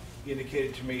 He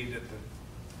indicated to me that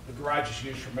the garage is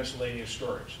used for miscellaneous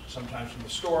storage, sometimes from the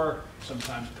store,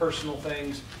 sometimes personal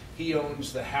things. He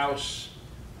owns the house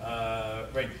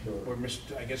right where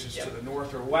I guess it's to the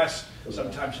north or west.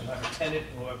 Sometimes he'll have a tenant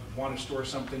who will want to store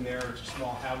something there. It's a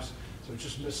small house, so it's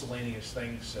just miscellaneous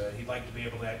things. He'd like to be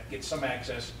able to get some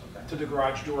access to the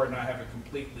garage door and not have it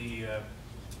completely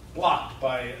blocked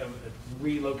by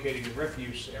relocating the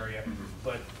refuse area.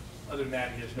 But other than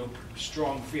that, he has no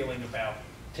strong feeling about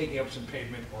taking up some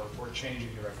pavement or changing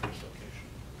the refuse location.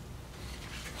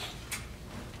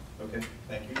 Okay,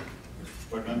 thank you.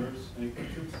 Board members, any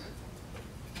questions?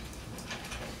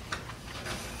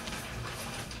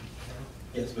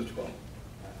 Yes, Mr. Cole.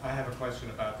 I have a question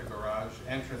about the garage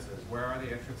entrances. Where are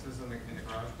the entrances in the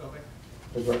garage building?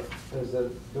 There's a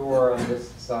door on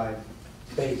this side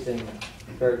facing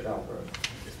Fairchild Road.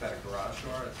 Is that a garage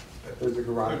door? There's a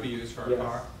garage. Could be used for a Yes,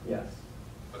 car? Yes.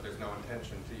 But there's no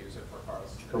intention to use it for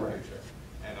cars in Correct. the future?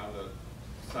 And on the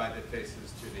side that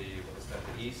faces to the, what is that,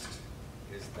 the east,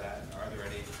 are there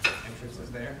any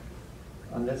entrances there?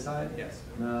 On this side? Yes.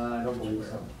 No, I don't believe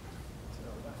so.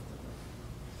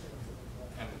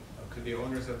 And could the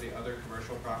owners of the other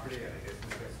commercial property, and I guess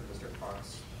this gets to Mr.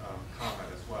 Park's comment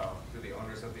as well, do the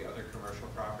owners of the other commercial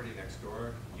property next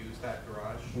door use that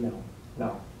garage? No,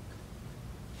 no.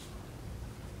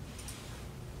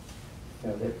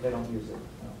 No, they don't use it,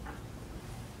 no.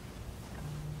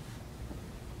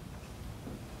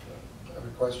 I have a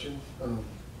question.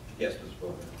 Yes, Mr.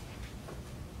 Cole.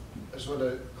 I just want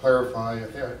to clarify, I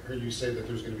think I heard you say that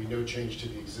there's going to be no change to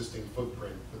the existing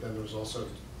footprint, but then there was also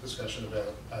discussion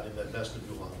about adding that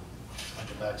vestibule on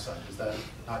the backside. Does that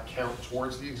not count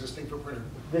towards the existing footprint?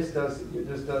 This does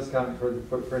count toward the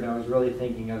footprint. I was really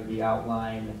thinking of the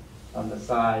outline on the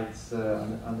sides,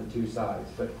 on the 2 sides,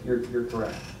 but you're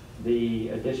correct. The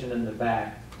addition in the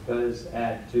back does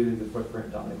add to the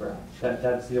footprint on the ground.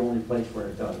 That's the only place where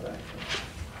it does, actually.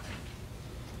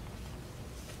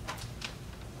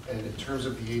 And in terms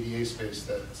of the ADA space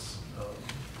that's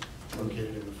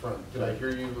located in the front, did I hear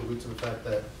you allude to the fact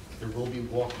that there will be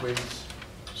walkways?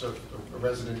 So if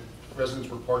residents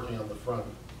were parking on the front,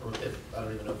 or if, I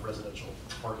don't even know if residential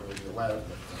parking would be allowed in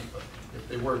the front, but if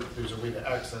they were, there's a way to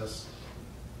access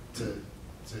to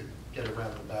get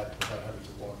around the back without having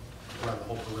to walk around the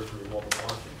whole periphery of all the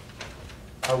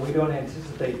parking? We don't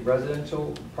anticipate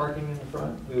residential parking in the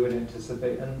front. We would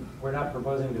anticipate, and we're not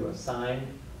proposing to assign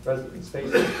resident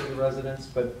spaces to the residents,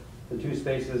 but the 2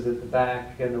 spaces at the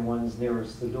back and the ones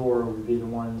nearest the door would be the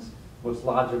ones what's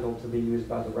logical to be used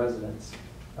by the residents.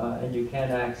 And you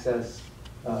can access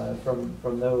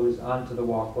from those onto the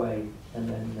walkway and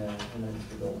then to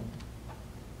the building.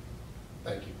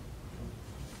 Thank you.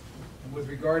 And with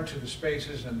regard to the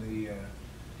spaces and the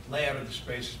layout of the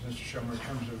spaces, Mr. Schomer, in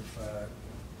terms of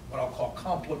what I'll call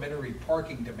complementary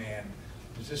parking demand,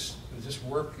 does this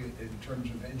work in terms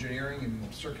of engineering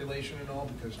and circulation and all?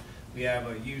 Because we have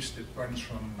a use that runs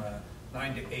from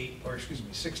 9 to 8, or excuse me,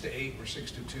 6 to 8 or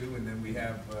 6 to 2, and then we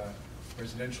have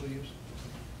residential use?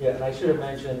 Yeah, and I should have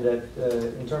mentioned that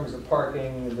in terms of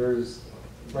parking, there's,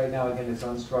 right now, again, it's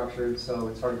unstructured, so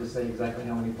it's hard to say exactly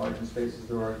how many parking spaces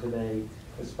there are today.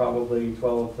 It's probably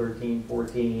 12, 13,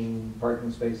 14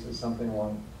 parking spaces, something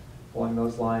along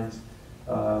those lines.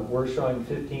 We're showing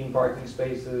 15 parking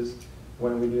spaces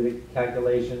when we do the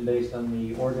calculation based on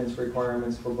the ordinance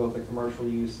requirements for both the commercial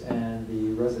use and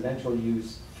the residential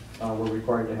use. We're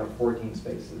required to have 14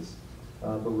 spaces,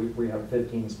 but we have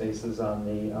 15 spaces on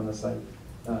the site.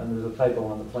 And there's a typo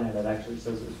on the plan that actually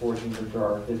says it's 14, but there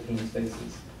are 15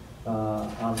 spaces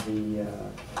on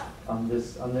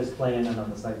this plan and on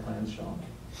the site plans shown.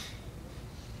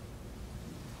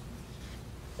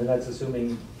 And that's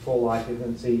assuming full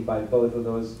occupancy by both of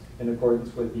those in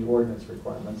accordance with the ordinance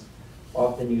requirements.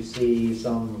 Often you see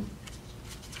some,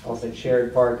 I'll say,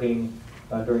 shared parking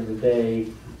during the day.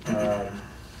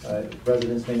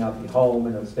 Residents may not be home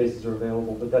and those spaces are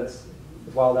available, but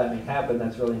while that may happen,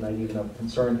 that's really not even of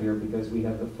concern here because we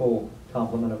have the full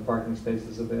complement of parking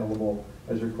spaces available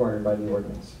as required by the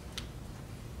ordinance.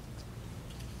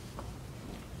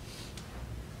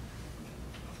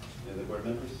 Any other board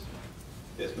members?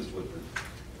 Yes, Mr. Woodford.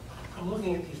 I'm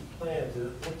looking at these plans, and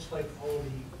it looks like all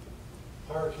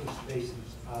the parking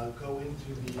spaces go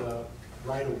into the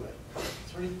right-of-way.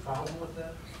 Is there any problem with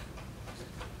that?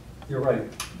 You're right,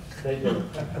 they do.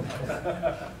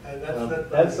 And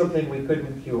that's something we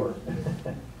couldn't cure.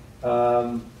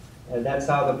 And that's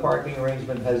how the parking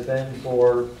arrangement has been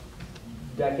for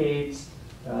decades,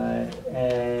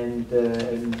 and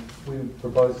we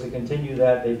propose to continue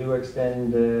that. They do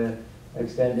extend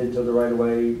into the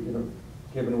right-of-way,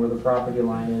 given where the property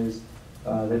line is.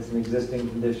 That's an existing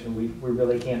condition we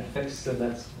really can't fix, and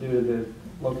that's due to the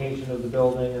location of the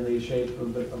building and the shape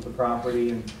of the property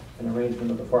and arrangement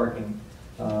of the parking.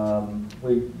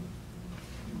 We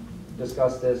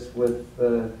discussed this with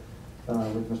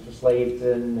Mr. Slate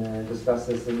and discussed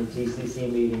this in the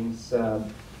TCC meetings.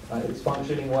 It's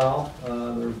functioning well.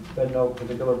 There have been no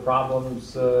particular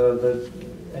problems that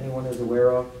anyone is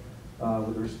aware of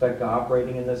with respect to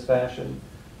operating in this fashion.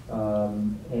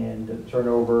 And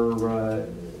turnover,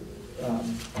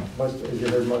 as you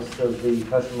heard, most of the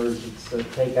customers, it's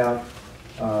takeout.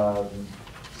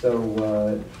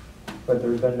 But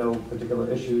there's been no particular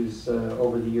issues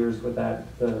over the years with that.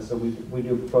 So we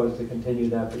do propose to continue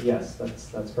that. But yes,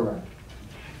 that's correct.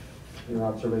 Your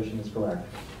observation is correct.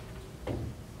 I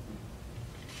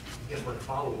guess my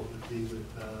follow-up would be with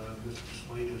Mr.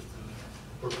 Slate as to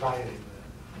proprieting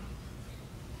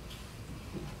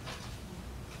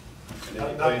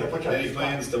that. Any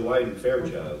plans to widen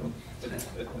Fairchild?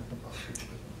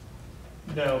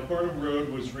 No, Burnham Road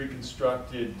was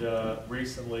reconstructed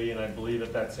recently, and I believe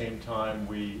at that same time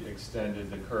we extended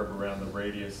the curb around the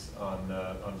radius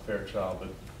on Fairchild, but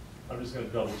I'm just going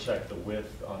to double check the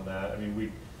width on that. I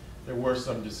mean, there were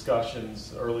some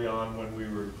discussions early on when we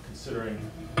were considering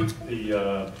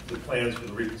the plans for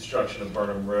the reconstruction of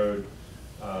Burnham Road.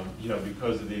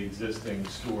 Because of the existing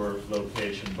store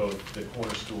location, both the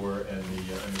corner store and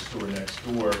the store next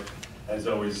door has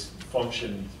always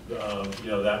functioned,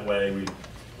 that way. We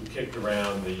kicked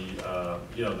around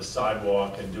the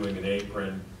sidewalk and doing an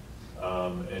apron,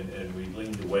 and we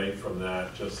leaned away from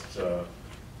that just, because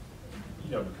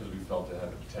we felt it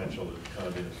had the potential to kind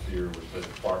of interfere with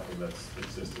the parking that's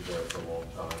existed there for a long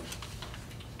time.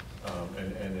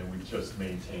 And then we just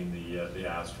maintained the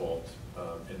asphalt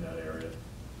in that area.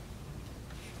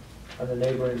 On the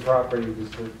neighboring property,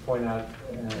 just to point out,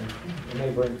 the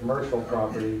neighboring commercial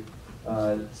property,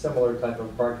 similar type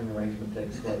of parking arrangement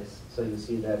takes place. So you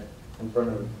see that in front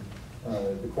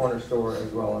of the corner store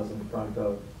as well as in front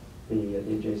of the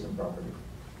adjacent property.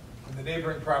 And the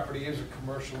neighboring property is a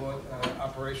commercial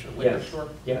operation, a liquor store?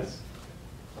 Yes.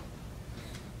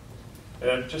 And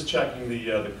I'm just checking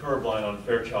the curb line on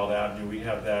Fairchild Avenue. We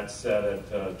have that set at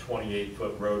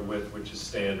 28-foot road width, which is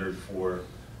standard for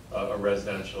a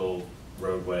residential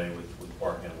roadway with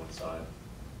parking on one side.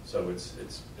 So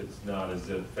it's not as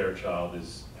if Fairchild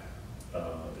is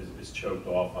choked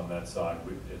off on that side.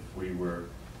 If we were,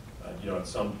 at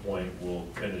some point we'll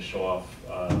finish off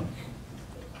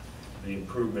the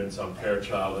improvements on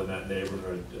Fairchild in that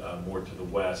neighborhood more to the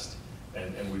west,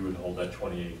 and we would hold that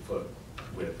 28-foot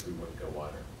width, we wouldn't go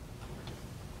wider.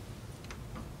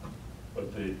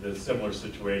 But the similar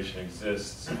situation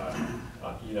exists,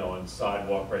 you know, on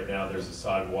sidewalk right now, there's a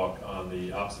sidewalk on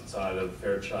the opposite side of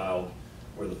Fairchild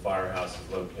where the firehouse is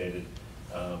located.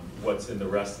 What's in the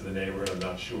rest of the neighborhood, I'm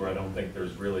not sure. I don't think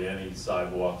there's really any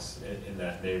sidewalks in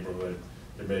that neighborhood.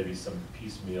 There may be some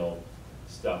piecemeal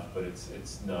stuff, but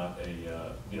it's not a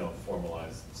you know,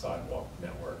 formalized sidewalk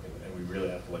network, and we really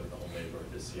have to look at the whole neighborhood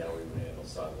to see how we would handle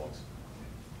sidewalks.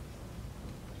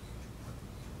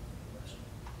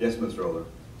 Yes, Mr. Oler.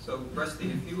 So Rusty,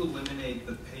 if you eliminate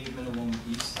the pavement along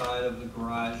the east side of the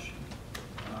garage,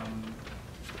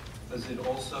 does it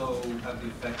also have the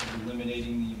effect of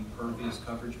eliminating the impervious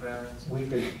coverage variance? We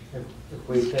could, if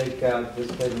we take out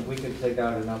this pavement, we could take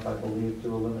out enough, I believe,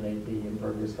 to eliminate the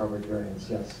impervious coverage variance,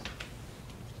 yes.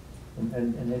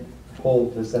 And it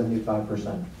hold to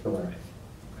 75%, correct.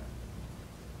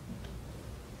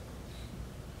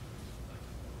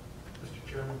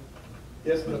 Mr. Chairman?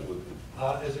 Yes, Mr. Wood.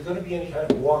 Is there going to be any kind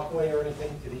of walkway or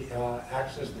anything to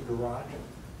access the garage?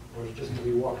 Or is it just going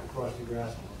to be walk across the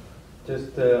grass?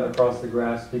 Just across the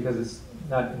grass, because it's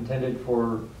not intended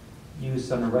for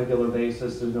use on a regular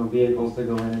basis. There's no vehicles to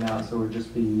go in and out, so it would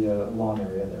just be a lawn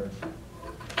area there.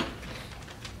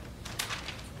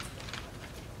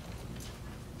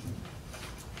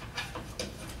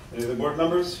 Any other board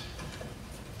members?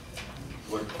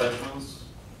 Board professionals?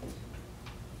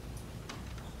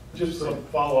 Just some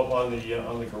follow-up on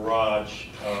the garage.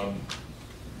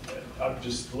 I've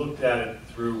just looked at it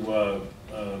through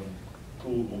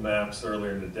Google Maps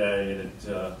earlier in the day, and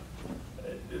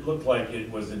it looked like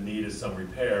it was in need of some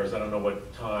repairs. I don't know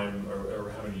what time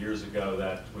or how many years ago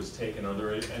that was taken. Are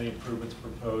there any improvements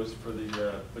proposed for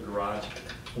the garage?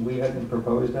 We hadn't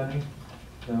proposed any,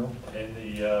 no. And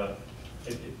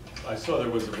I saw there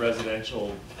was a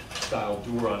residential style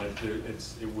door on it.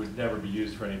 It would never be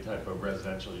used for any type of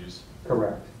residential use.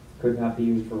 Correct. Could not be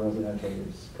used for residential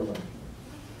use, correct.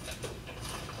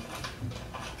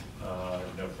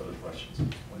 No further questions.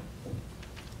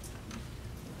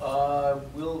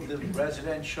 Will the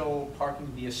residential parking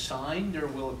be assigned, or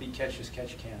will it be catch as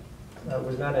catch can? It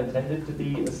was not intended to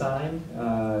be assigned.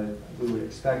 We would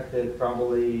expect that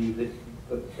probably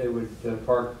that they would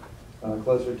park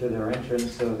closer to their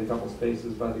entrance, so the couple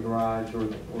spaces by the garage, or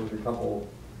the couple,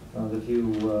 the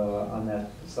few on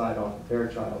that side off of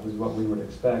Fairchild is what we would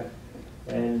expect.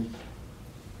 And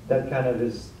that kind of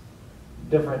is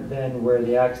different than where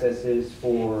the access is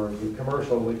for the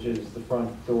commercial, which is the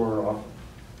front door off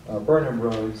Burnham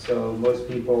Road. So most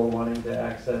people wanting to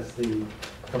access the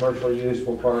commercial use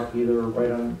will park either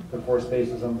right on the 4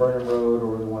 spaces on Burnham Road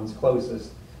or the ones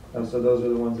closest. So those are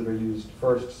the ones that are used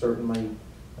first, certainly,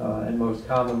 and most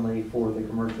commonly for the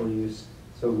commercial use.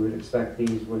 So we would expect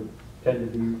these would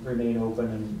tend to remain open,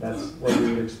 and that's where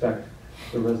we would expect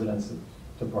the residents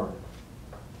to park.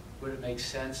 Would it make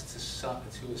sense to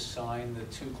assign the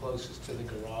 2 closest to the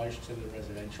garage to the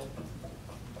residential?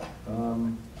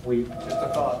 We Just a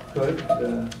thought. could.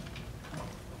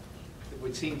 It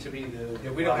would seem to be the.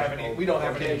 Yeah, we don't have any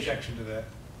location. objection to that.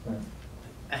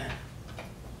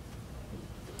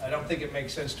 I don't think it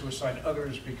makes sense to assign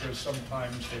others because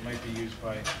sometimes they might be used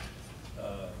by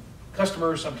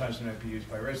customers, sometimes they might be used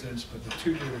by residents, but the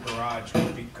 2 to the garage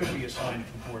could be assigned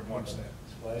if the board wants that.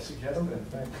 That's why I suggested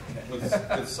it. With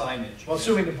signage. Well,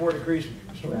 assuming the board agrees with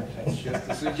you, Mr. Right. That's just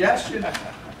a suggestion.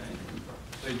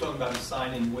 So you're talking about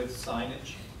assigning with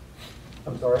signage?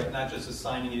 I'm sorry. Not just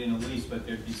assigning it in a lease, but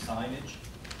there'd be signage?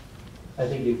 I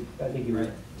think you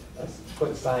would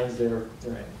put signs there.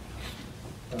 Right.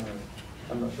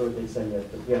 I'm not sure what they say yet,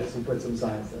 but yes, you put some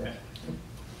signs there. Okay.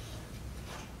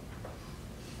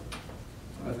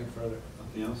 Nothing further.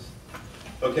 Nothing else?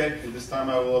 Okay, at this time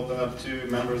I will open up to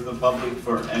members of the public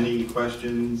for any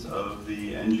questions of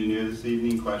the engineer this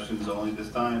evening. Questions only this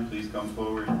time. Please come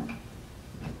forward.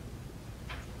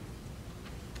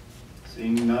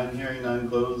 Seeing none, hearing none,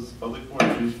 close public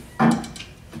portion.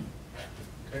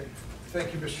 Okay,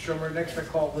 thank you, Mr. Schumer. Next I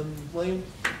call Lynn Williams.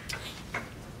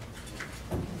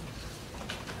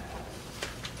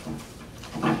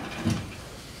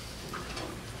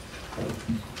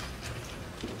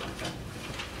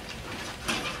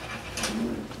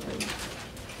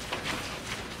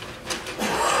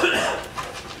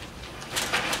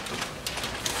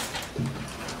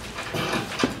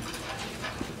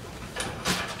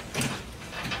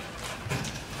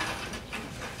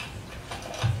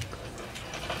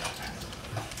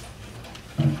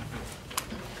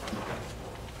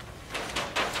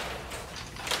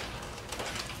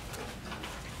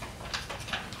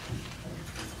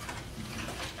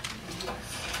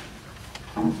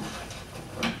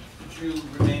 you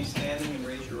remain standing and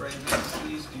raise your right hand,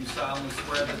 please? Do you solemnly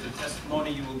swear that the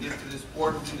testimony you will give to this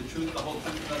board will be the truth, the whole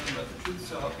truth, and nothing but the truth,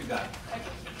 so help you God?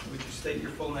 Would you state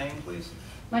your full name, please?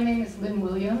 My name is Lynn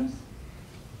Williams,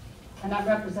 and I'm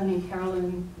representing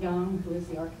Carolyn Young, who is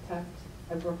the architect.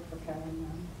 I work for Carolyn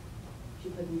Young. She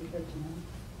couldn't be here tonight.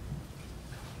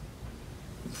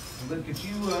 Lynn, could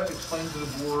you explain to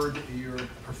the board your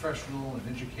professional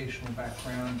and educational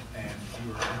background and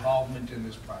your involvement in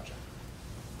this project?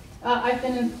 I've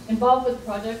been involved with the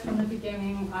project from the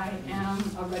beginning. I am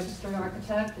a registered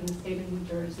architect in the state of New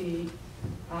Jersey.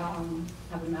 Have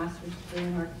a master's degree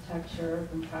in architecture.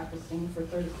 Been practicing for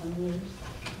 30-some years.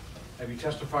 Have you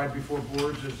testified before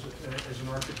boards as an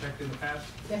architect in the past?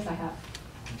 Yes, I have.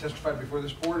 You testified before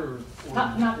this board or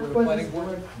Not the before planning this board?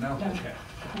 board. No? No. Okay.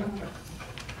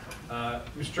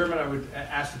 Mr. Chairman, I would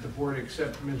ask that the board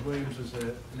accept Ms. Williams as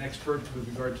an expert with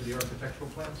regard to the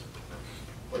architectural plans.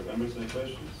 Board members, any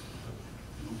questions?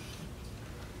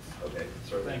 Okay,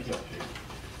 sir. Thank you.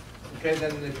 Okay,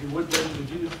 then if you would, Lynn, would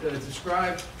you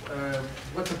describe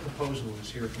what the proposal is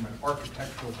here from an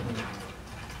architectural point of view?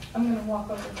 I'm going to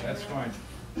walk over there. That's fine.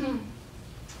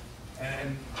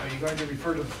 And are you going to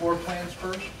refer to the floor plans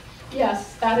first?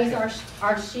 Yes, that is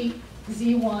our sheet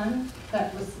Z1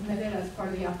 that was submitted as part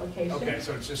of the application. Okay,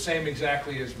 so it's the same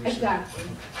exactly as received. Exactly.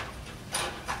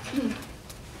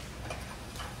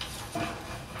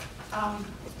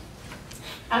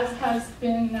 As has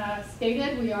been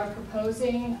stated, we are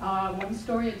proposing a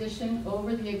one-story addition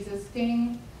over the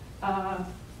existing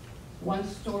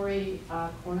one-story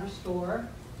corner store.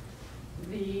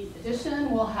 The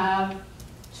addition will have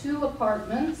 2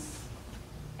 apartments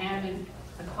and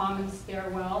a common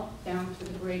stairwell down to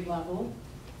the grade level.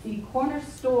 The corner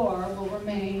store will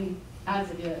remain as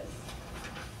it is,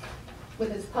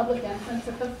 with its public entrance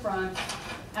at the front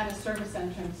and a service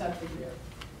entrance at the rear.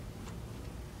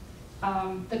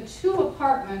 The 2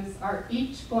 apartments are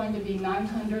each going to be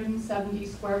 970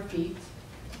 square feet,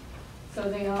 so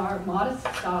they are modest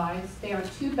size. They are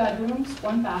 2 bedrooms,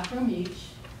 1 bathroom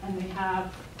each, and they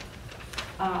have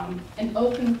an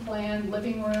open plan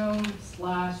living room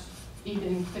 /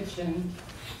 eating kitchen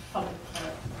public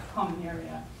common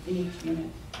area in each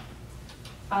unit.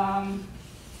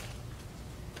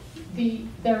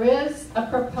 There is a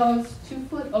proposed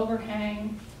 2-foot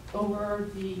overhang over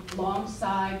the long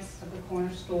sides of the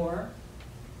corner store.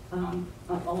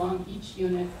 Along each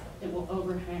unit, it will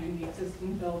overhang the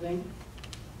existing building.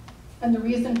 And the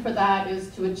reason for that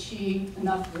is to achieve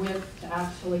enough width to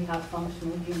actually have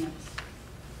functional units.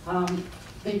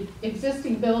 The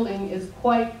existing building is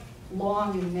quite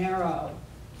long and narrow,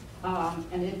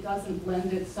 and it doesn't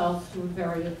lend itself to a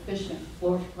very efficient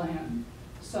floor plan.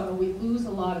 So we lose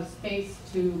a lot of space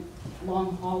to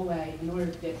long hallway in order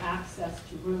to get access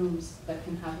to rooms that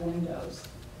can have windows.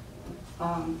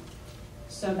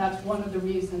 So that's one of the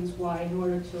reasons why, in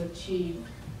order to achieve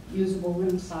usable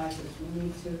room sizes, we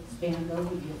need to expand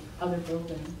over the other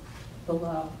building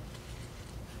below.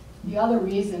 The other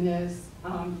reason is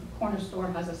corner store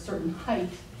has a certain height.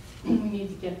 We need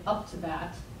to get up to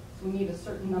that. So we need a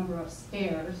certain number of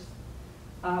stairs.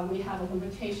 We have a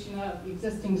limitation of the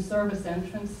existing service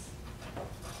entrance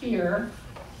here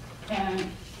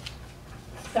and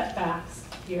setbacks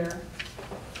here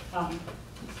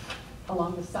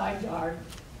along the side yard.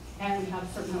 And we have a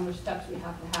certain number of steps we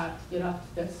have to get up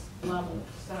to this level.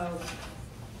 So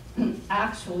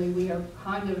actually, we are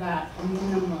kind of at a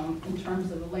minimum in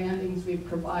terms of the landings we've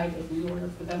provided in order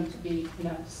for them to be,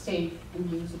 safe and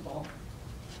usable.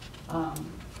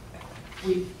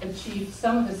 We've achieved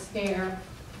some of the stair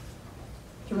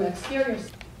through exterior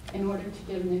in order to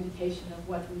give an indication of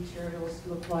what the materials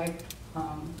look like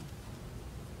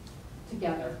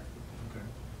together. Okay.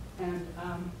 And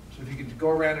so if you could go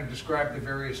around and describe the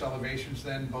various elevations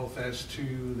then, both as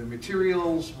to the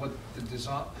materials,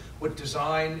 what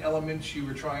design elements you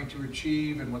were trying to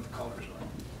achieve, and what the colors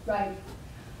are. Right.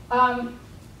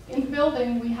 In the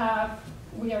building,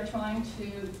 we are trying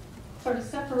to sort of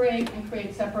separate and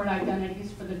create separate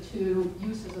identities for the 2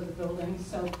 uses of the building.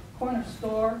 So corner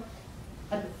store,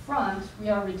 at the front, we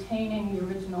are retaining the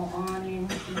original awning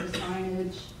and the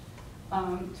signage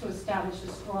to establish a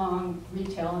strong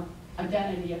retail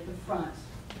identity at the front.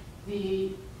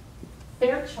 The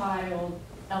Fairchild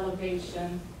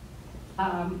elevation,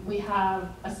 we have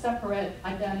a separate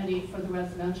identity for the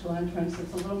residential entrance.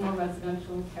 It's a little more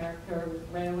residential in character with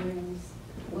railings,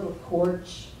 a little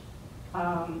porch,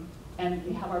 and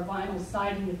we have our vinyl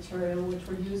siding material, which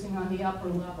we're using on the upper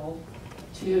level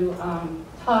to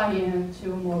tie in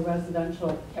to a more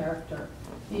residential character.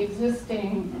 The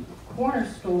existing corner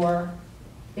store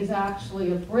is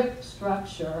actually a brick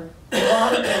structure. A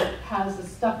lot of it has a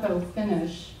stucco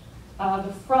finish.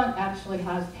 The front actually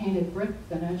has painted brick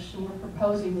finish, and we're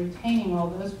proposing retaining all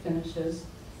those finishes.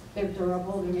 They're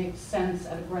durable, they make sense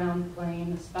at a ground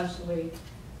plane, especially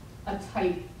a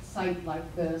tight site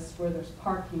like this where there's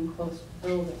parking close to the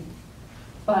building.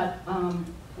 But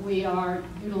we are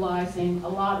utilizing a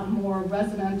lot more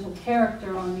residential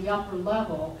character on the upper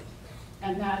level,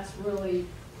 and that's really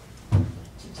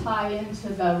to tie into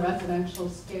the residential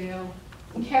scale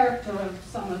and character of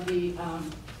some of the,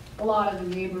 a lot of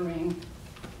the neighboring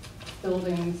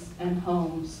buildings and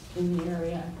homes in the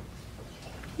area.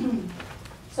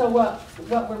 So what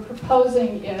we're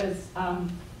proposing is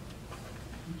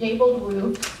gabled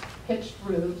roofs, pitched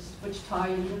roofs, which tie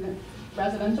into the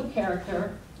residential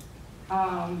character,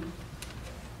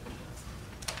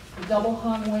 double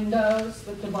hung windows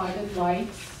with divided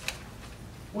lights.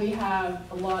 We have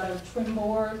a lot of trim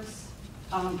boards,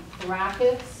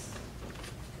 brackets,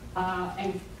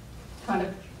 and kind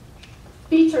of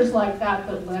features like that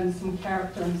that lend some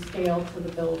character and scale to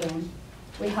the building.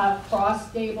 We have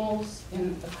cross gables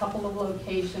in a couple of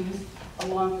locations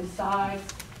along the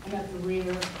sides and at the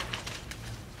rear.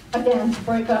 Again, to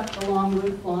break up the long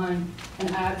roof line and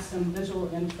add some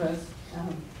visual interest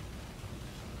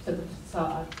to the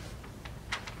facade.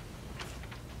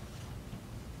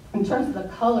 In terms of the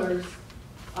colors,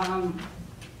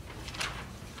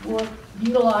 we're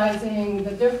utilizing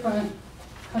the different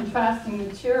contrasting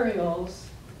materials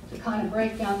to kind of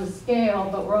break down the scale,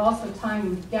 but we're also tying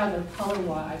them together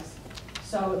color-wise,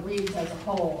 so it reads as a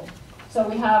whole. So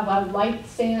we have a light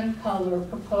sand color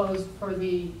proposed for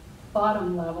the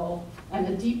bottom level, and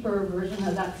a deeper version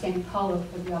of that same color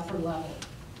for the upper level.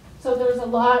 So there's a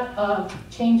lot of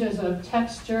changes of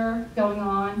texture going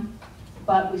on,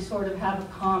 but we sort of have a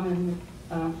common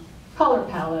color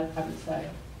palette, I would say.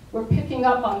 We're picking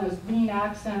up on those green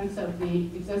accents of the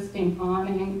existing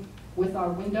awning with our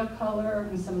window color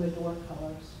and some of the door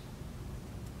colors.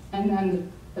 And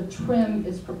then the trim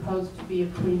is proposed to be a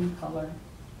cream color.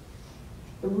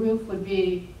 The roof would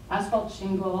be asphalt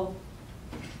shingle,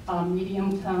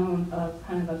 medium tone of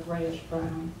kind of a grayish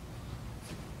brown.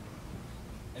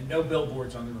 And no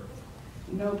billboards on the roof.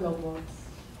 No billboards.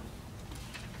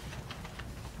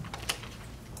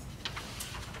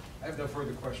 I have no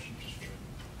further questions, Mr.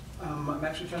 Chairman. I'm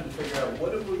actually trying to figure out,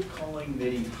 what are we calling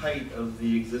the height of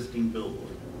the existing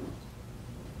billboard?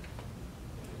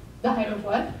 The height of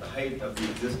what? The height of the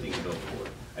existing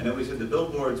billboard. I know we said the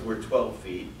billboards were 12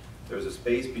 feet. There's a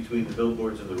space between the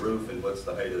billboards and the roof, and what's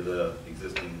the height of the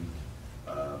existing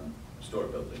store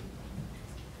building?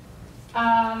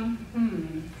 Trying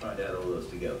to add all those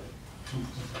together.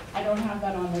 I don't have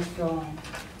that on this drawing.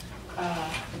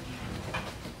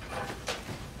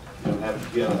 Do you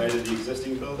have the height of the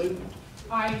existing building?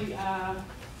 I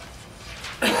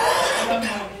don't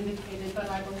have it indicated, but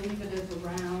I believe it is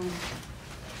around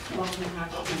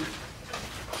 12.5 feet.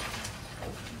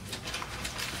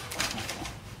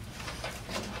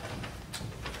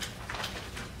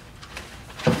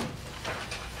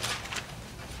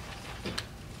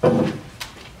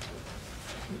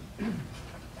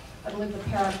 I believe the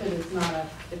parapet is not a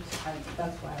fixed height,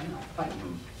 that's why I'm not quite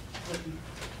certain.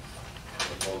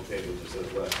 The whole table just says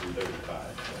less than 35.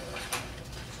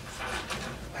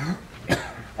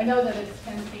 I know that it's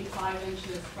 10 feet 5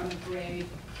 inches from the grade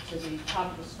to the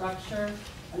top of the structure,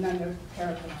 and then there's a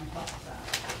parapet on top of that.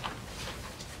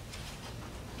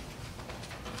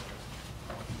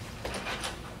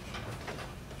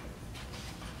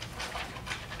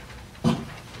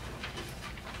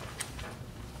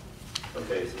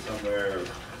 Okay, so somewhere,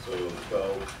 so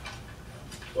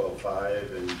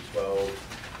 12.5 and 12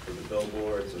 for the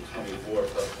billboard, so 24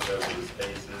 plus whatever the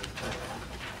space is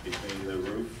between the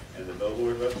roof and the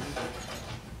billboard, roughly?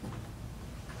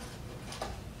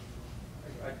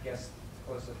 I'd guess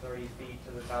close to 30 feet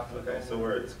to the top of the Okay, so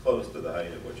building. it's close to the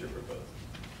height of what you're proposing.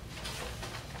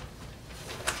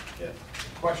 Yeah.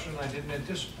 Question I didn't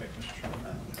anticipate, Mr.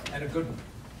 Chairman, and a good one.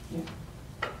 Yeah.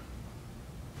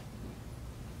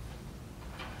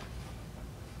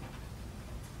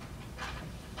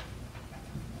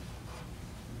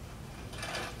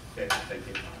 Okay, thank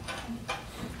you.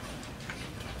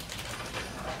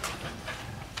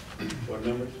 Board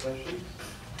members, questions?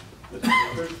 Mr.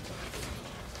 Cooper?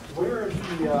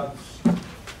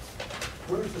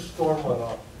 Where's the storm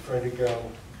runoff trying to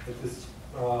go with this,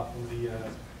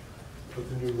 with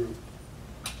the new roof?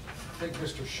 I think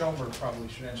Mr. Schomer probably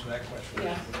should answer that question.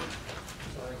 Yeah.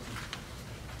 Sorry.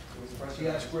 He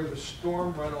asked where the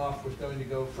storm runoff was going to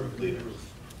go from the roof.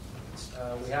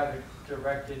 We have it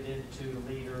directed into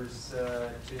leaders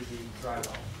to the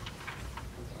drywall.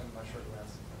 I'm not sure who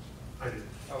asked the question.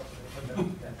 I did. Oh,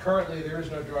 yeah. Currently, there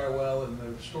is no dry well, and the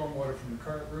stormwater from the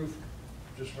current roof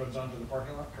just runs onto the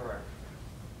parking lot? Correct.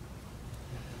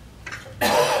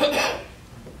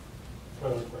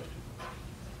 One other question.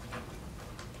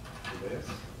 Anybody else?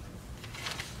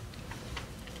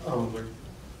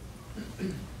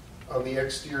 On the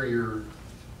exterior,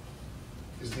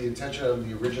 is the intention of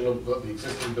the original, the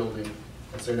existing building,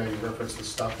 and so now you referenced the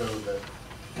stucco that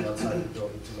outside of the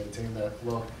building to maintain that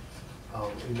look.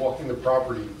 In walking the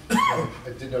property, I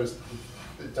did notice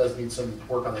it does need some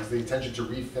work on it. Is the intention to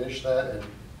refinish that and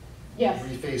Yes,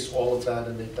 reface all of that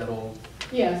and make that all?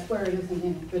 yes, where it isn't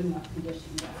in good enough condition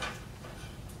yet.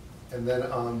 And then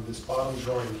on this bottom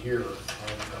drawing here,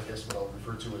 I guess what I'll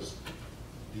refer to as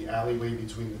the alleyway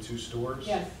between the two stores.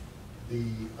 Yes,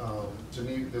 To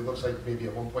me, it looks like maybe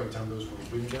at one point in time those were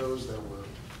windows that were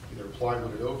either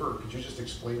plywooded over, or could you just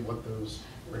explain what those?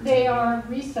 they are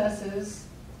recesses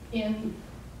in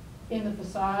the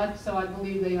facade, so I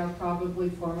believe they are probably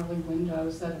formerly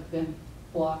windows that have been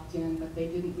blocked in, but they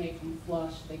didn't make them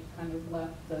flush. They kind of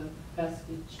left the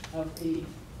vestige of the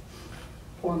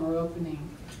former opening.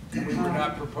 And we were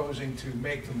not proposing to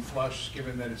make them flush,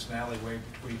 given that it's an alleyway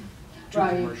between two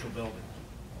Right. commercial buildings.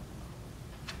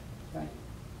 Right.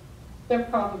 They're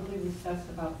probably recessed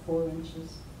about 4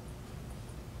 inches.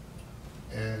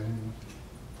 And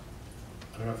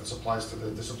I don't know if this applies to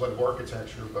the discipline of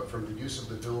architecture, but from the use of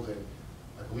the building,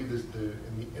 I believe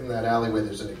in that alleyway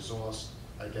there's an exhaust,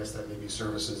 I guess, that maybe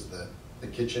services the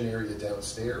kitchen area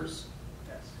downstairs.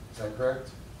 Yes. Is that correct?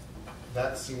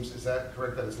 Is that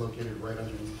correct, that it's located right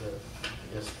underneath the,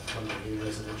 I guess, one of the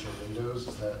residential windows?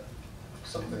 Is that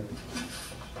something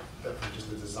that from just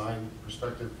a design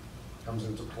perspective comes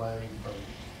into play?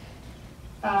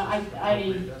 I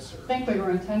appropriateness, or- think we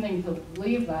were intending to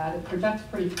leave that. It projects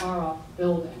pretty far off the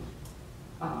building,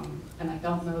 and I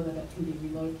don't know that it can be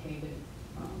relocated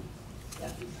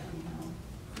yet somehow.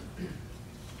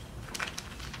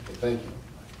 Okay, thank you.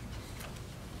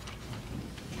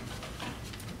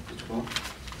 Mr. Paul?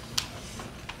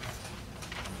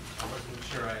 I wasn't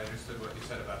sure I understood what you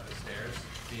said about the stairs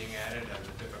being added and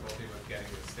the difficulty with getting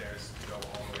the stairs to go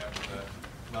all the way up to the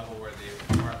level where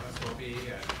the apartments will be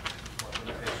and what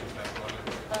limitations that will have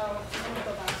Oh, let me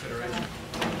go back to consideration.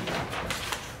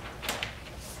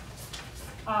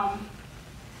 that.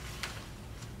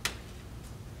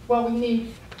 Well, we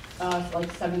need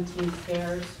like 17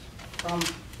 stairs from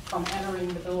entering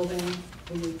the building.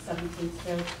 We need 17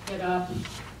 stairs to get up.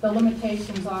 The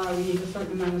limitations are we need a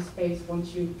certain amount of space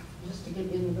just to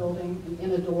get in the building and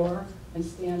in a door and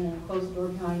stand there and close the door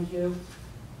behind you.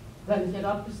 Then get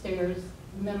up the stairs,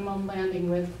 minimum landing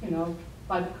width,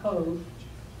 by the code.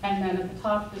 And then at the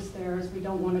top of the stairs, we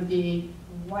don't want to be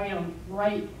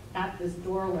right at this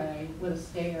doorway with a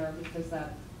stair because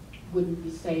that wouldn't be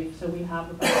safe. So we have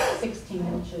about 16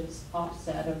 inches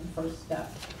offset of the first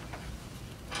step.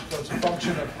 So it's a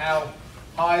function of how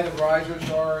high the risers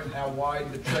are and how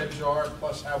wide the treads are,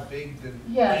 plus how big the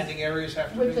Yes, landing areas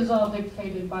have to be? which is all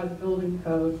dictated by the building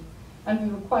code. And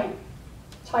we were quite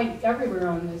tight everywhere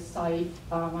on this site.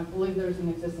 I believe there's an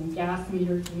existing gas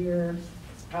meter here.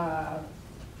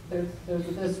 There's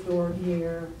this door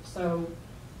here. So,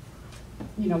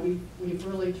 we've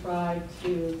really tried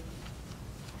to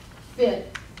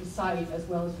fit the site as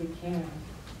well as we can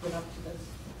to get up to this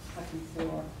second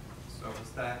floor. So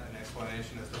is that an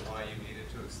explanation as to why you needed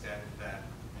to extend that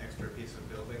extra piece of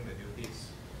building, the new piece,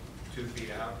 2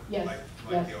 feet out? Yes, Like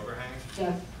yes. the overhang?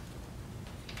 Yes.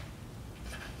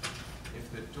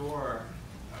 If the door,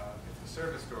 if the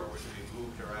service door were to be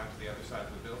moved around to the other side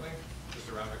of the building, just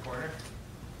around the corner,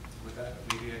 would that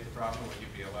alleviate the problem? Would you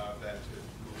be allowed then to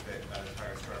move that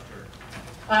entire structure?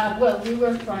 Well, we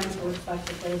were trying to respect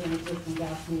that there's an existing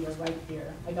gas meter right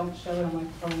here. I don't show it on my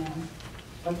plan,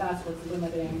 but that's what's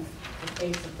limiting the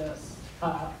face of this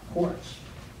porch.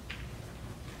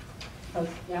 Because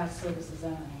gas service is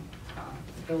entering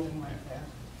the building right there.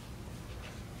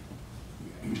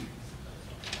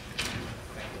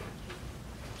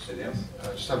 Anything else? I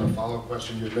just have a follow-up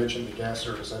question. You had mentioned the gas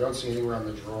service. I don't see anywhere on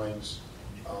the drawings,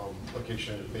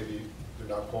 location, maybe they're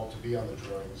not called to be on the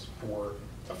drawings, for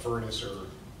a furnace or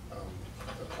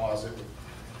a closet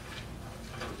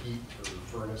with heat or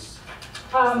furnace.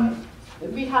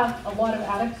 We have a lot of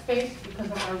attic space because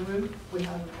of our roof. We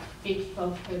have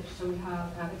H12 pitch, so we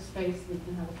have attic space we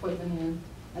can have equipment in.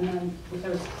 And then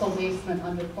there's a full basement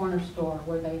under corner store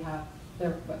where they have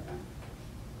their equipment.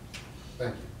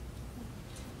 Thank you.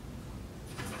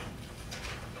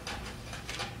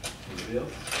 Anybody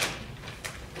else?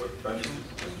 Board questions?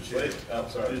 Mr. Slade? Oh,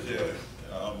 sorry. Is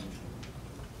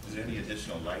there any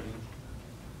additional lighting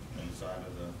on the outside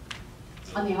of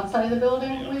the? On the outside of the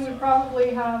building, we would outside.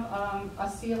 probably have a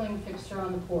ceiling fixture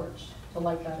on the porch to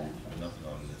light that entrance. Nothing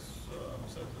on this,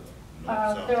 what's that, the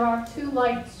north, south? There are 2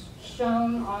 lights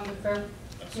shown on the I saw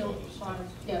Fairfield those. side.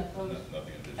 Yeah, those.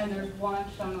 Nothing additional. And there's one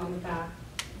shown on the back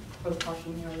for the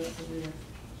parking area at the rear.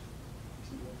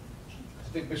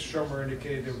 I think Mr. Schomer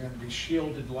indicated they were going to be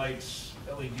shielded lights,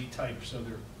 LED type, so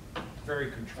they're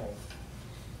very controlled.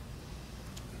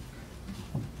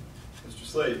 Mr.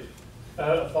 Slade?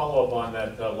 A follow-up on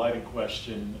that lighting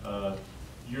question.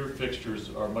 Your fixtures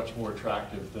are much more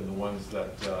attractive than the ones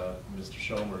that Mr.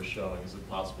 Schomer is showing. Is it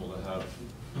possible to have,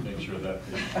 make sure that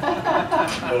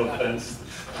the, no offense,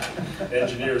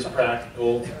 engineer's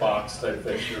practical box type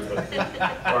fixture, but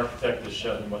the architect is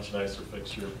showing a much nicer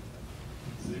fixture?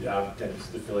 The applicant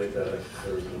stipulate that if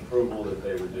there was an approval that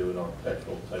they would do an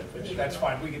architectural type fixture? That's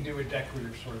fine. We can do a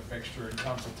decorative sort of fixture in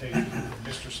consultation with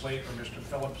Mr. Slate or Mr.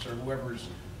 Phillips or whoever's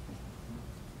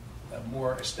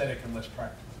more aesthetic and less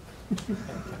practical.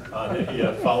 On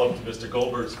a follow-up to Mr.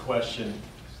 Goldberg's question,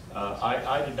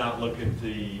 I did not look at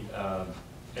the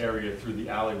area through the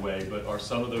alleyway, but are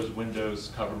some of those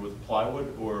windows covered with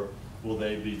plywood, or will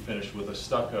they be finished with a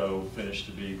stucco finish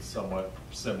to be somewhat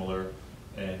similar?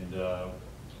 And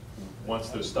once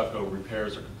those stucco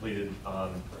repairs are completed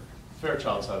on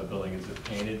Fairchild side of the building, is it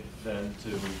painted then to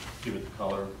give it the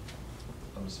color?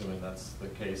 I'm assuming that's the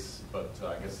case, but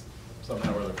I guess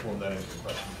somehow or other form that into a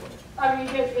question for you. I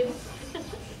mean,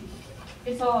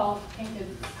 it's all painted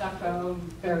stucco,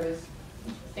 various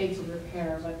stages of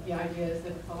repair, but the idea is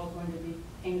that it's all going to be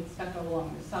painted stucco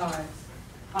along the sides.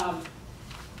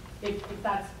 If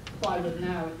that's plywood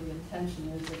now, the intention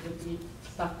is it would be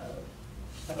stucco.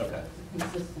 So Okay. it's a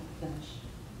consistent finish,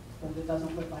 so it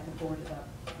doesn't look like a boarded up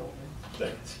building.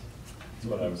 Thanks. That's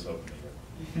what I was hoping to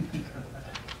hear.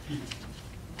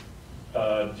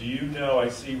 Do you know, I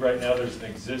see right now there's an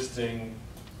existing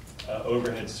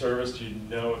overhead service. Do you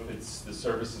know if the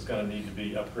service is going to need to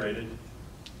be upgraded?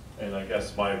 And I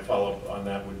guess my follow-up on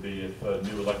that would be if a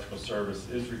new electrical service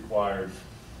is required,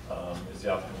 is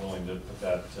the applicant willing to put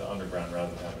that underground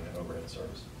rather than having an overhead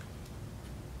service?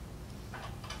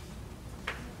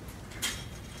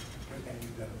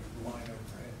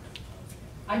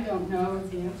 I don't know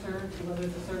the answer to whether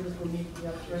the service will need to be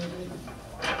upgraded.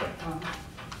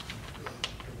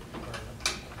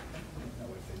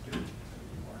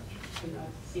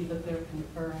 I see that they're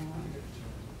conferring on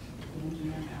the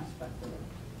engineering aspect of it.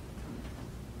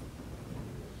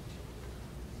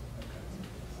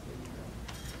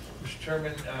 Mr.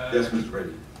 Chairman? Yes, Mr.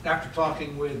 Brady. After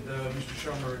talking with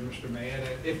Mr. Schomer and Mr.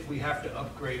 Mayetta, if we have to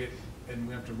upgrade it and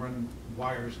we have to run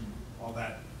wires and all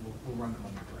that, we'll run them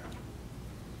underground.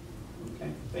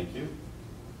 Okay, thank you.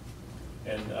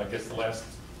 And I guess the last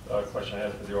question I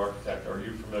have for the architect, are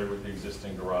you familiar with the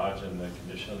existing garage and the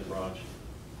condition of the garage?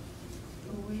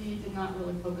 We did not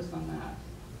really focus on that.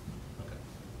 Okay.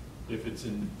 If it's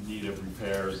in need of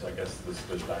repairs, I guess this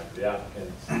goes back to the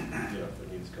applicant. You know, if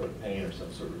it needs coat of paint or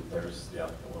some sort of repairs, the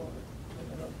applicant will.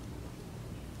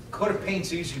 Coat of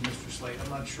paint's easy, Mr. Slate. I'm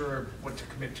not sure what to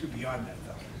commit to beyond that,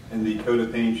 though. And the coat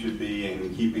of paint should be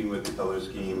in keeping with the color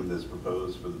scheme that's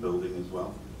proposed for the building as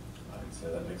well? I'd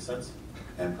say that makes sense.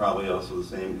 And probably also the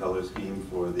same color scheme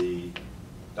for the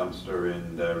dumpster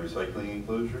and recycling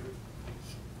enclosure?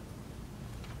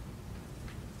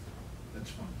 That's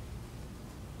fine.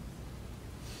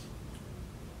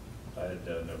 I had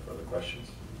no further questions.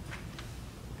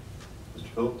 Mr.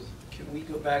 Phillips? Can we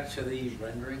go back to the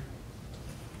rendering?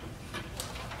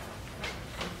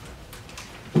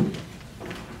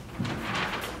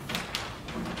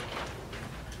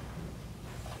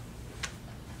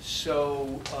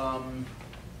 So,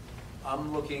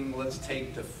 I'm looking, let's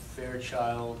take the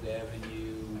Fairchild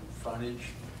Avenue frontage.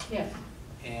 Yes.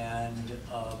 And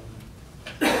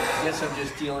I guess I'm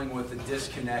just dealing with the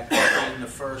disconnect between the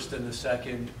first and the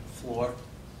second floor.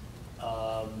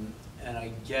 And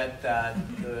I get that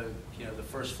the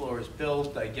first floor is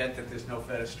built. I get that there's no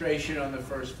fenestration on the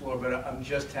first floor, but I'm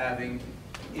just having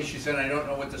issues, and I don't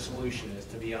know what the solution is,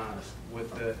 to be honest,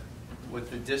 with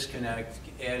the disconnect,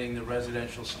 adding the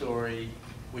residential story,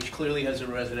 which clearly has a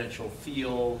residential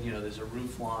feel. There's a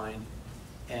roof line,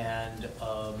 and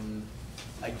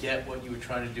I get what you were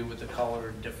trying to do with the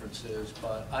color differences,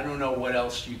 but I don't know what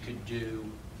else you could do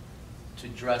to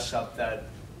dress up that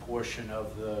portion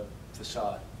of the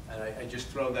facade. And I just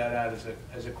throw that out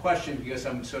as a question because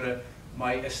I'm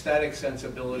my aesthetic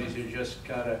sensibilities are just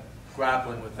kind of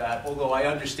grappling with that, although I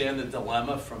understand the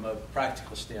dilemma from a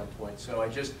practical standpoint. So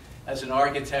as an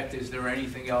architect, is there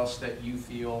anything else that you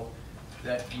feel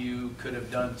that you could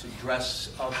have done to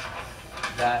dress up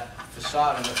that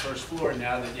facade on the first floor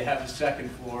now that you have the second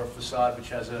floor facade, which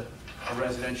has a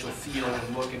residential feel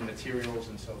and look and materials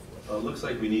and so forth. Well, it looks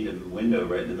like we need a window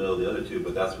right in the middle of the other two,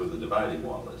 but that's where the dividing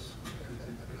wall is.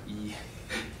 Yeah.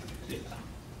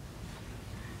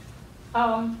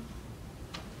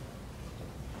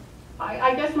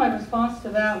 I guess my response to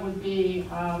that would be,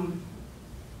 And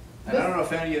I don't know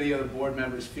if any of the other board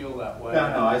members feel that way.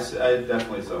 No, I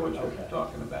definitely saw what you're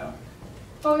talking about.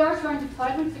 well, we are trying to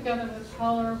tie them together with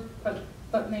color, but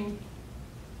maintain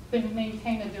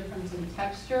a difference in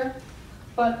texture.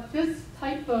 But this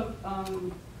type of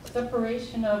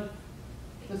separation of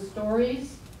the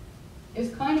stories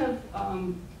is kind of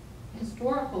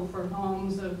historical for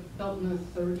homes built in the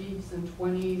 30s and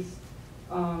 20s.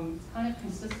 It's kind of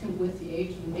consistent with the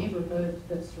age of the neighborhood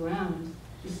that surrounds.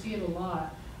 You see it a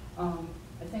lot.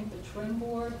 I think the trim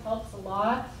board helps a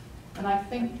lot, and I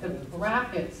think the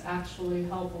brackets actually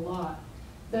help a lot.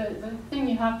 The thing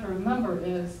you have to remember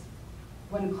is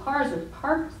when cars are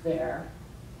parked there,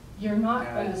 you're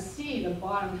not going to see the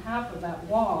bottom half of that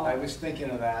wall. I was thinking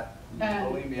of that. And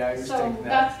believe me, I was so thinking that.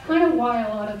 that's kind of why a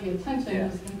lot of the attention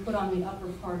has been put on the upper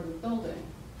part of the building,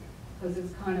 because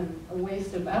it's kind of a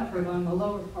waste of effort on the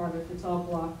lower part if it's all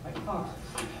blocked by cars.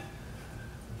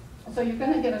 So you're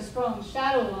going to get a strong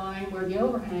shadow line where the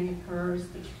overhang occurs,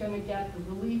 but you're going to get the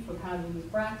relief of having these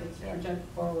brackets project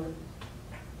forward.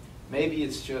 Maybe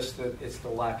it's just that it's the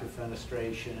lack of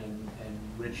fenestration and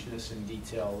richness and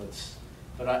detail.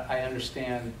 But I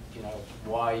understand,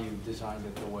 why you've designed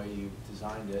it the way you've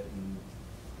designed it, and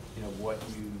what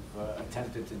you've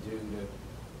attempted to do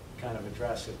to kind of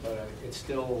address it. But it's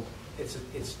still,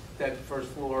 it's that first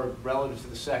floor relative to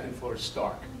the second floor is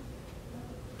stark.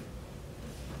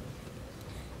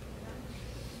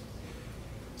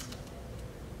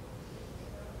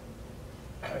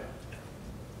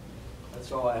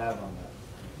 That's all I have on that.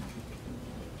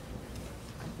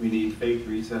 We need fake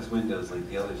recessed windows like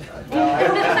the other side. No,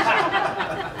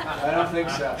 I don't think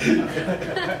so.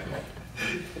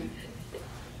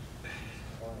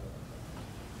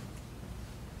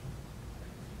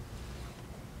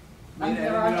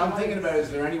 I'm thinking about, is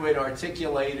there any way to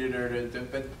articulate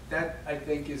it, but that, I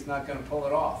think, is not going to pull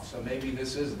it off. So maybe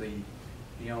this is the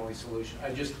only solution.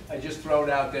 I just throw it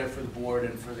out there for the board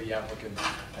and for the applicant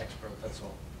expert, that's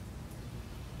all.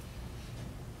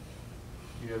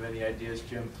 You have any ideas,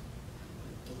 Jim?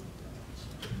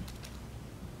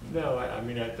 No, I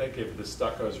mean, I think if the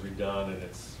stucco is redone and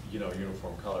it's,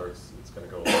 uniform color, it's going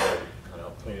to go away, kind of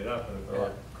help clean it up, and if there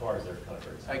are cars, they're kind of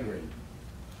very I agree.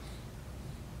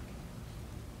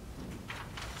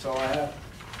 That's all I have.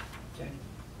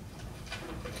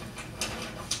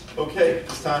 Okay,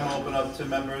 this time I'll open up to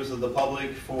members of the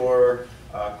public for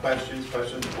questions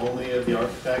only of the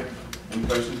architect. Any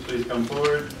questions, please come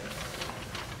forward.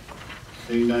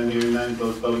 Seeing none, hearing none,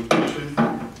 close public portion.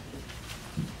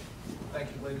 Thank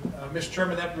you, lady. Mr.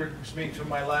 Chairman, that brings me to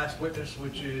my last witness,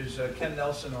 which is Ken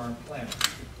Nelson, our planner.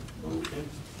 Okay.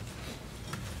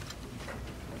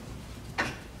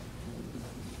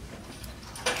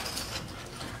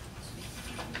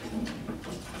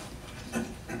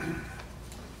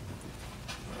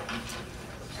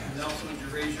 Nelson, would you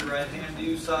raise your right hand? Do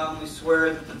you solemnly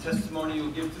swear that the testimony you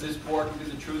will give to this board will be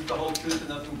the truth, the whole truth, and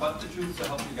nothing but the truth, so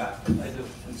help you God? I do.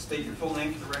 And state your full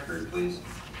name for the record, please.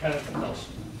 Kenneth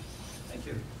Nelson. Thank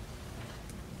you.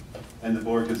 And the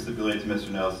board can stipulate to Mr.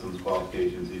 Nelson's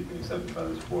qualifications. He's been accepted by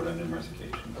this board on numerous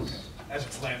occasions. As a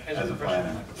planner. As a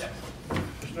planner. Yes.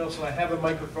 Mr. Nelson, I have a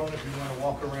microphone if you want to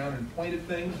walk around and point at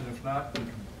things, and if not, you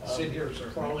can sit here, sir.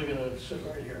 Probably going to sit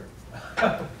right here.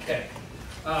 Okay.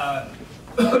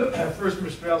 First,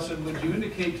 Mr. Nelson, would you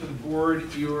indicate to the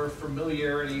board your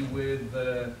familiarity with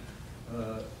the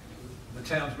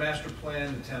town's master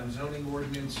plan, the town zoning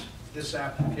ordinance, this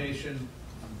application,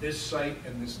 this site,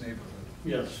 and this neighborhood?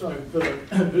 Yes, I've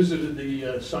visited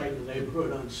the site and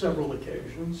neighborhood on several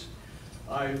occasions.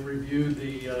 I reviewed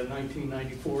the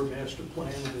 1994 master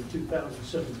plan and the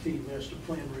 2017 master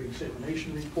plan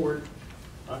reexamination report.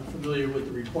 I'm familiar with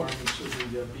the requirements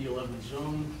of the B11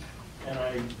 zone, and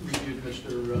I reviewed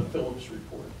Mr. Phillips'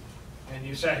 report. And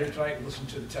you sat here tonight and listened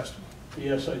to the testimony?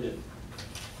 Yes, I did.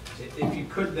 If you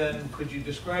could then, could you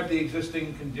describe the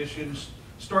existing conditions,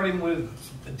 starting with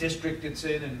the district it's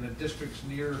in and the districts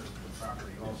near the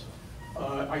property also?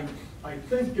 I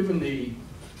think given the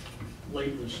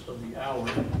lateness of the hour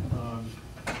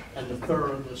and the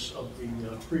thoroughness of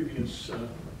the previous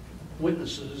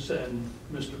witnesses and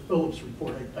Mr. Phillips'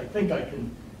 report, I think I can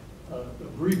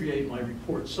abbreviate my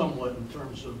report somewhat in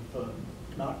terms of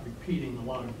not repeating a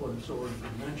lot of what has already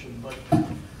been mentioned. But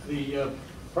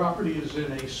Property is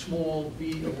in a small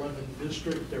B11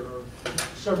 district. There are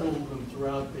several of them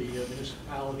throughout the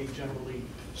municipality, generally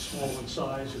small in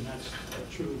size, and that's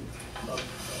true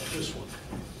of this one.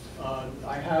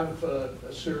 I have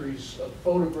a series of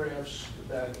photographs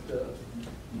that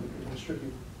we can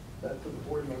distribute that to the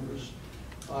board members.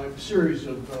 I have a series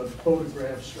of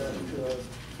photographs that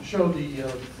show the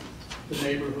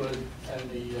neighborhood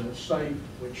and the site,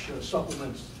 which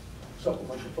supplement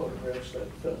the photographs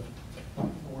that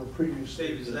were previously.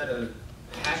 Dave, is that a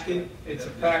packet? It's a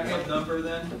packet. What number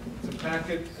then? It's a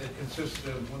packet. It consists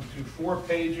of 1, 2, 4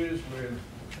 pages with,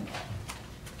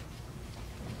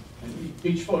 and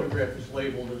each photograph is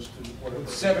labeled as to whatever. with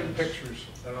 7 pictures,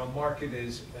 and I'll mark it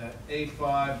as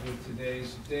A5 with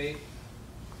today's date.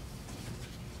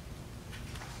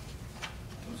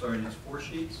 I'm sorry, and it's 4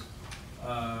 sheets?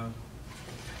 1,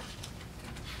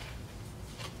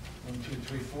 2,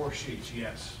 3, 4 sheets,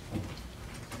 yes. You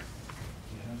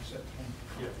have set one?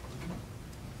 Yeah.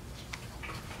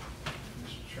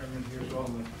 Mr. Chairman, here's all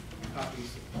the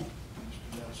copies that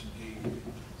Mr. Nelson gave.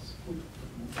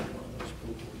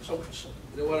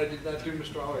 You know what I did not do,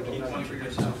 Mr. Howard? I did Keep not one do for this.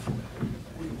 yourself.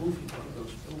 We moved one of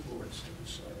those billboards to the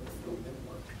side of the road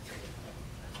network.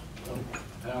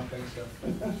 I don't think so.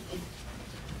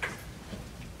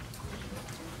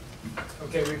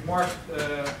 Okay, we've marked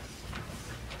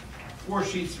 4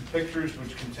 sheets of pictures,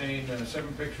 which contain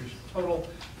 7 pictures total.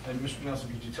 And Mr. Nelson,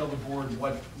 could you tell the board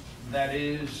what that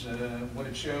is, what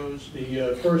it shows?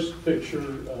 The first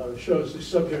picture shows the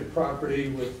subject property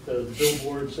with the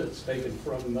billboards that's taken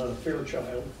from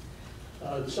Fairchild.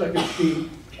 The second sheet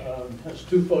has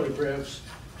 2 photographs.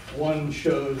 One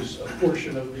shows a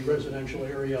portion of the residential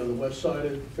area on the west side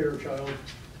of Fairchild,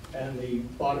 and the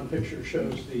bottom picture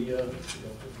shows the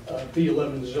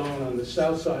B11 zone on the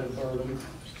south side of Burnham.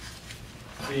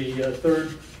 The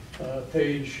third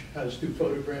page has 2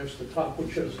 photographs. The top one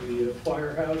shows the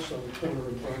firehouse on the corner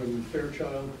of Burnham and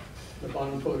Fairchild. The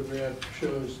bottom photograph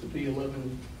shows the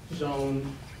B11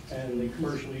 zone and the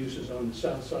commercial uses on the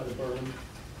south side of Burnham.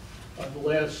 The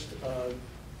last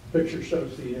picture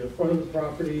shows the front of the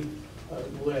property.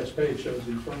 The last page shows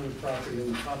the front of the property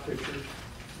in the top picture,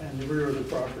 and the rear of the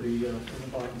property in the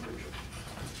bottom picture.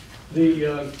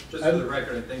 Just for the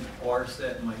record, I think our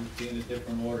set might be in a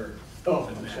different order Oh,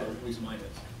 than I'm that, sorry. at least mine is.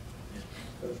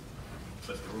 Yeah.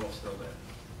 But they're all still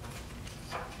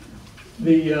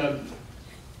there.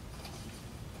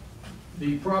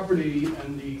 The property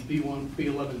and the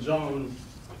B11 zone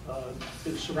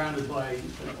is surrounded by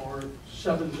an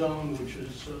R7 zone, which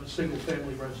is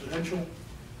single-family residential.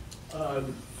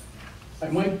 I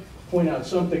might point out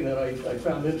something that I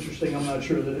found interesting. I'm not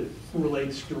sure that it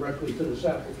relates directly to this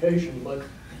application, but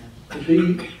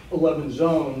the B11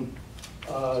 zone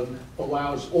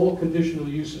allows all conditional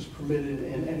uses permitted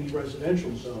in any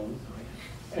residential zone.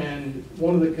 And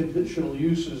one of the conditional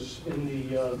uses in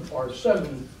the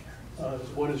R7 is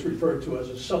what is referred to as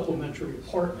a supplementary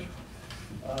apartment.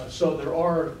 So there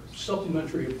are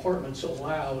supplementary apartments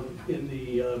allowed in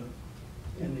the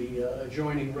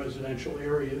adjoining residential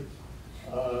area.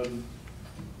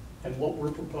 And what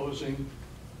we're proposing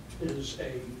is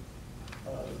a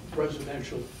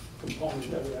residential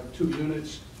component that would have 2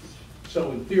 units.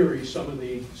 So in theory, some of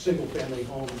the single-family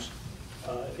homes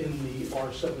in the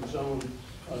R7 zone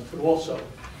could also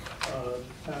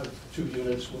have 2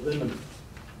 units within them.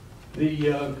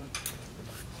 The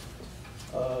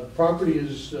property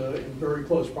is in very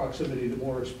close proximity to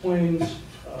Morris Plains.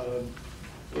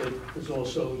 It is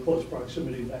also in close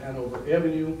proximity to Hanover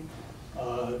Avenue,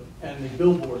 and the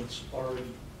billboards are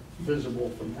visible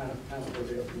from Hanover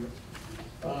Avenue.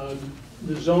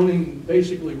 The zoning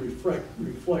basically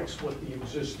reflects what the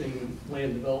existing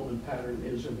land development pattern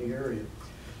is in the area.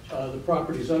 The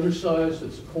property is undersized,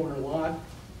 it's a corner lot.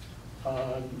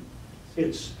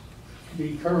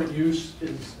 The current use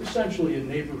is essentially a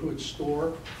neighborhood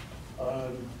store.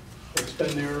 It's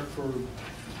been there for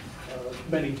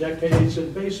many decades,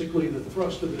 and basically the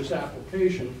thrust of this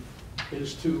application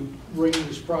is to bring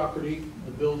this property,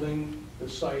 the building, the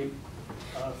site,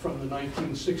 from the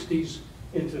 1960s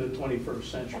into the 21st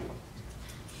century.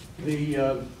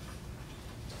 The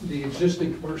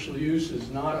existing commercial use is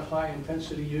not a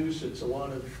high-intensity use. It's a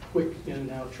lot of quick in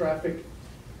and out traffic.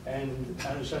 And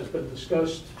as has been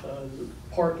discussed, the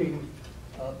parking,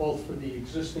 both for the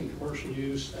existing commercial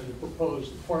use and the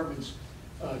proposed apartments,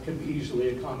 can be easily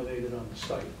accommodated on the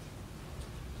site.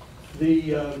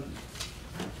 The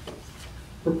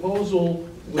proposal,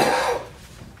 which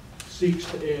seeks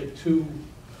to add 2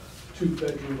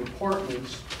 two-bedroom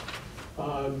apartments,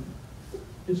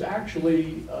 is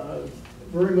actually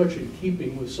very much in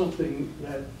keeping with something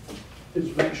that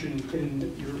is mentioned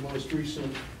in your most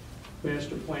recent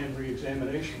master plan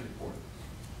reexamination report.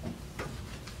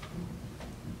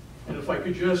 And if I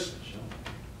could just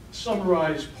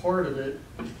summarize part of it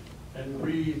and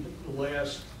read the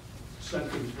last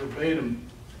sentence verbatim.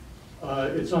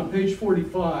 It's on page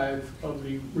 45 of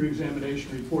the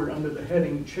reexamination report under the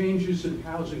heading Changes in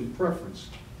Housing Preference.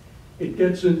 It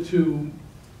gets into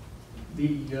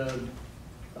the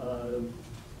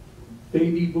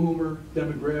baby boomer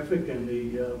demographic and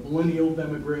the millennial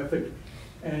demographic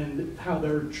and how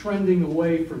they're trending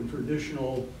away from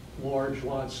traditional large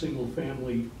lot single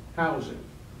family housing.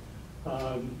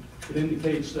 It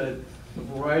indicates that a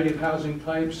variety of housing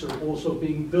types are also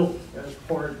being built as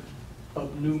part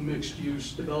of new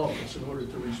mixed-use developments in order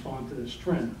to respond to this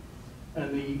trend.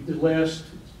 And the last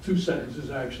two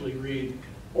sentences actually read,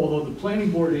 although the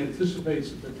planning board anticipates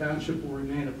that the township will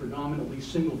remain a predominantly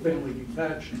single-family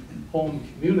detached home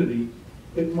community,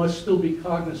 it must still be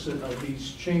cognizant of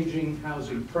these changing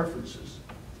housing preferences.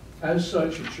 As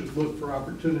such, it should look for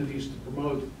opportunities to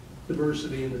promote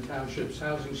diversity in the township's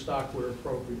housing stock where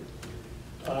appropriate.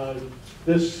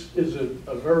 This is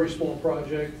a very small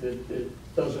project.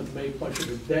 It doesn't make much of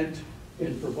a dent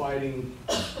in providing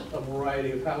a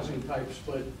variety of housing types,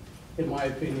 but in my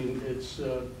opinion, it's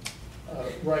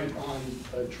right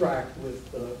on track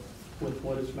with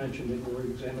what is mentioned in your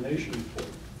examination report.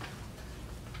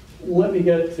 Let me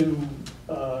get to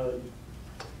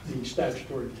the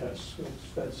statutory tests.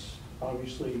 That's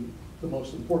obviously the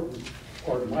most important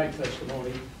part of my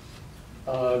testimony.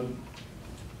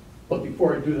 But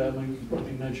before I do that, let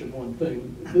me mention one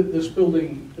thing. This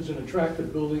building is an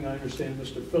attractive building. I understand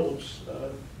Mr. Phillips'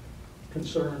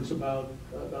 concerns about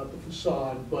the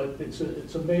facade, but it's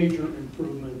a major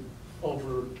improvement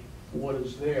over what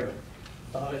is there.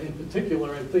 In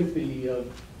particular, I think the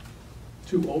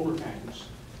two overhangs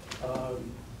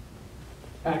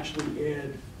actually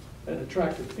add an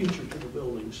attractive feature to the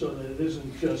building so that it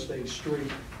isn't just a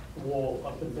straight wall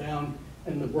up and down,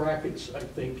 and the brackets, I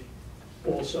think,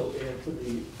 also add to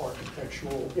the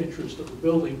architectural interest of the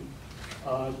building.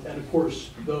 And of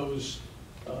course, those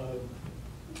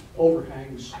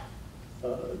overhangs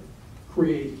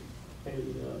create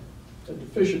a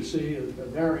deficiency, a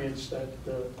variance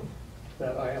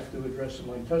that I have to address in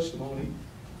my testimony.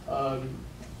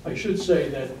 I should say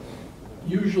that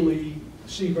usually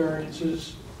C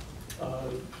variances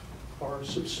are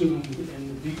subsumed in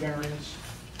the D variance,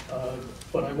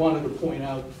 but I wanted to point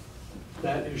out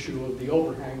that issue of the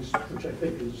overhangs, which I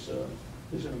think is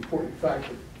an important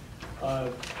factor.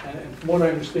 And from what I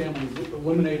understand, we've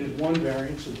eliminated one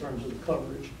variance in terms of the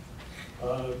coverage.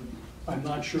 I'm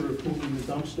not sure if moving the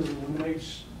dumpster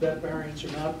eliminates that variance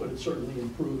or not, but it certainly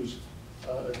improves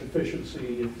a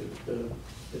deficiency if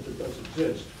it does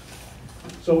exist.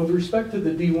 So with respect to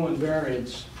the D1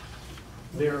 variance,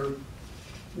 the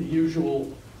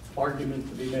usual argument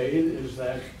to be made is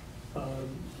that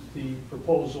the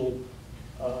proposal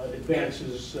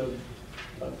advances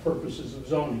purposes of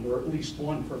zoning, or at least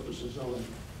one purpose of zoning.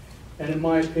 And in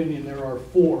my opinion, there are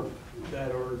four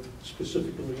that are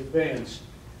specifically advanced.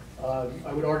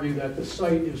 I would argue that the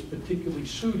site is particularly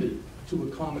suited to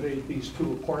accommodate these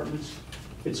two apartments.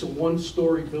 It's a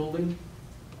one-story building.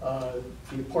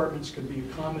 The apartments can be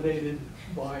accommodated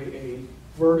by a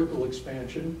vertical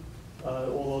expansion,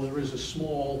 although there is a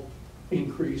small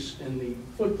increase in the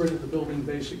footprint of the building.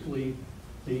 Basically,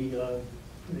 the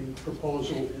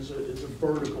proposal is a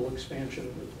vertical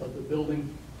expansion of the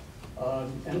building.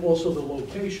 And also the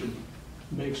location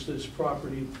makes this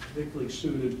property particularly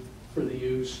suited for the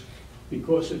use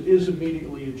because it is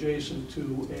immediately adjacent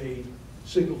to a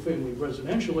single-family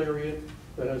residential area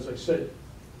that, as I said,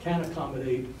 can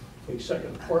accommodate a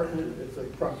second apartment if the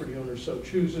property owner so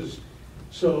chooses.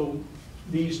 So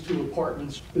these two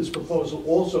apartments, this proposal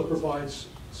also provides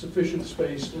sufficient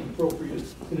space in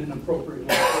an appropriate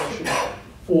location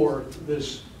for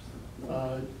this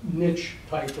niche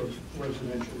type of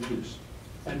residential use.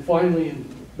 And finally, and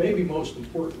maybe most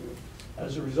importantly,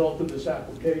 as a result of this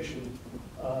application,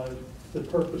 the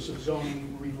purpose of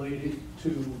zoning related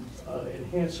to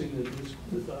enhancing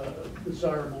the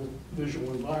desirable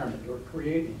visual environment or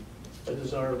creating a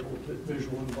desirable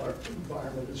visual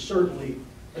environment is certainly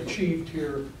achieved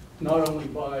here, not only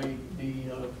by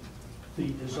the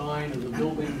design of the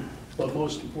building, but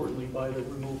most importantly by the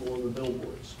removal of the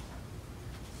billboards.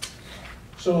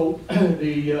 So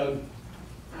the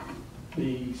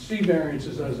C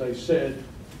variances, as I said,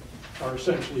 are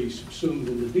essentially subsumed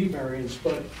in the D variance,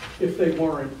 but if they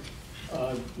weren't,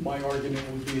 my argument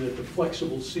would be that the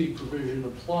flexible C provision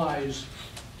applies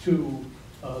to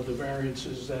the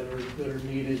variances that are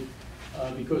needed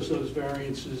because those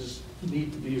variances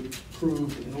need to be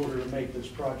approved in order to make this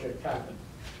project happen.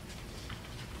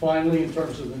 Finally, in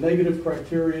terms of the negative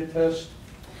criteria test,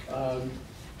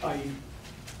 I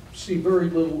see very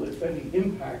little, if any,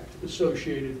 impact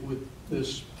associated with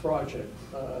this project.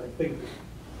 I think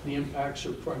the impacts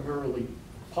are primarily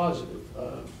positive.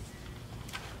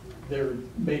 There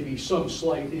may be some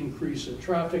slight increase in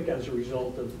traffic as a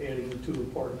result of adding the 2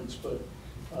 apartments, but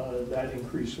that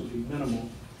increase will be minimal.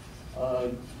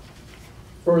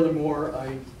 Furthermore,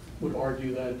 I would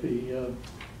argue that the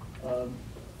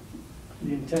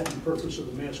intent and purpose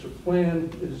of the master plan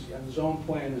and the zone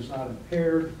plan is not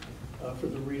impaired for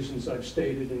the reasons I've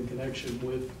stated in connection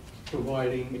with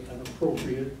providing an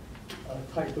appropriate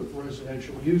type of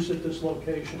residential use at this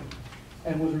location.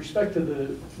 And with respect to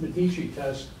the Medici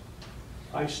test,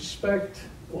 I suspect,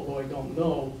 although I don't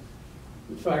know,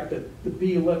 the fact that the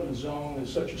B11 zone is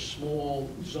such a small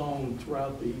zone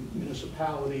throughout the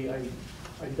municipality,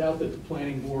 I doubt that the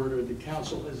planning board or the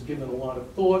council has given a lot of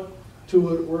thought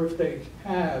to it, or if they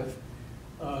have,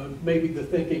 maybe the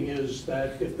thinking is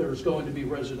that if there's going to be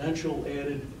residential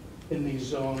added in these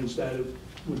zones, that it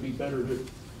would be better to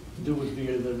do it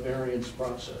via the variance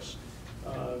process.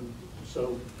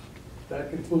 So that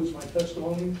concludes my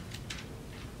testimony.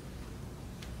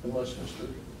 Unless Mr.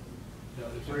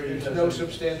 There's no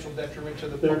substantial detriment to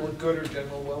the public good or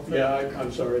general welfare? Yeah,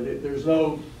 I'm sorry, there's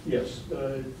no, yes,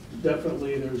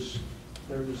 definitely there's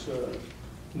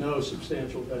no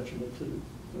substantial detriment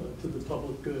to the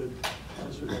public good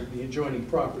as the adjoining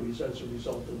properties as a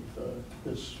result of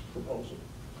this proposal.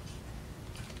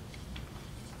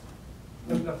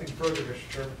 Nothing further, Mr.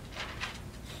 Chairman.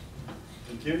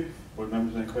 Thank you. Board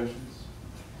members, any questions?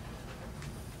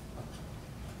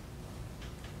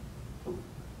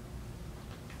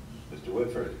 Mr.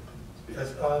 Whitford.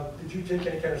 Yes, did you take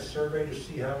any kind of survey to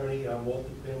see how many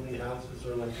multifamily houses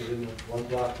are like within a 1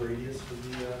 block radius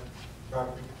of the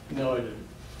property? No, I didn't.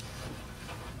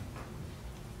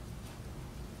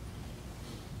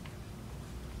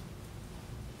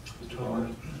 Mr. Palmer.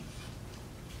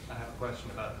 I have a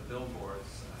question about the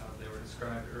billboards. They were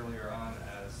described earlier on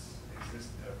as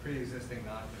pre-existing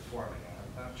non-conforming.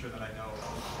 I'm not sure that I know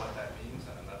what that means,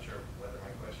 and I'm not sure whether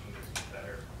my question is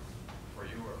better for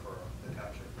you or for the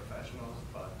township professionals,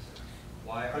 but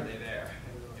why are they there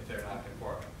if they're not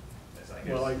conforming?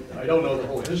 Well, I don't know the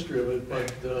whole history of it,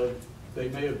 but they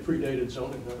may have predated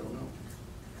zoning, I don't know.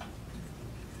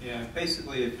 Yeah,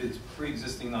 basically, if it's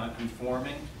pre-existing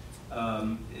non-conforming,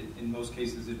 in most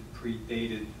cases it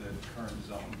predated the current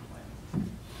zone plan.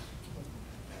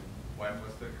 When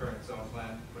was the current zone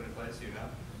plan put in place, do you know?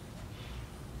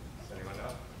 Does anyone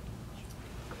know?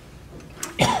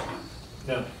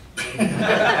 No.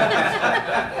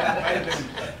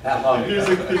 There's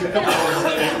a couple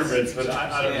of increments, but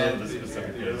I don't know the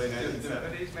specific years. Early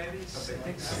 1970s, maybe? Something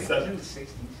like that? 60s.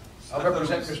 I'll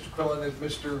represent Mr. Quillen if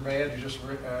Mr. Mayor just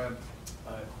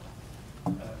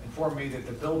informed me that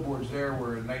the billboards there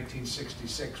were in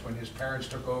 1966 when his parents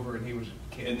took over and he was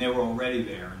a kid. And they were already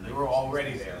there. They were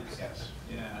already there, yes.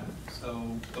 Yeah,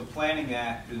 so the Planning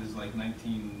Act is like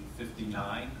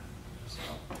 1959, so.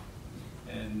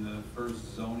 And the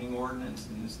first zoning ordinance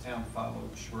in this town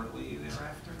followed shortly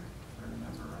thereafter, if I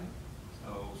remember right.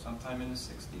 So sometime in the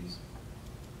 60s.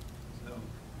 So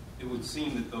it would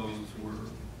seem that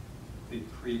they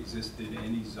pre-existed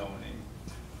any zoning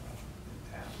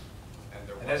in town.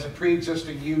 And as a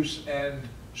pre-existing use and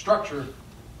structure,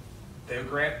 they're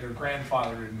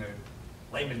grandfathered in the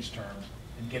layman's terms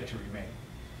and get to remain.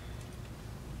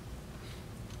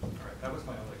 All right, that was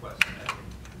my only question.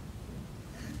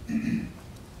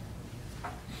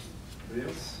 Anybody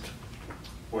else?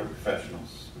 Board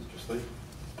professionals, Mr. Sleep.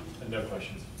 No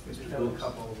questions. Just have a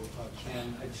couple,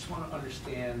 Ken. I just want to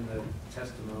understand the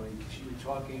testimony, because you were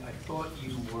talking, I thought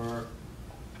you were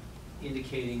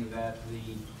indicating that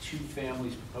the 2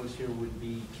 families proposed here would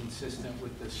be consistent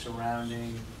with the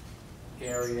surrounding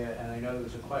area, and I know there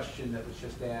was a question that was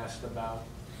just asked about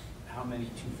how many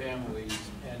 2 families,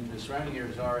 and the surrounding area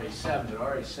is RA7, but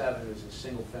RA7 is a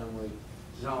single-family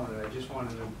zone, and I just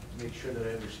wanted to make sure that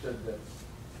I understood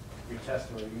your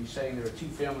testimony. Are you saying there are 2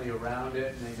 family around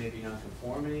it, and they may be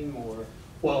non-conforming, or?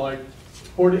 Well,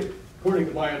 according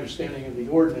to my understanding of the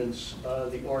ordinance,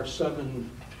 the R7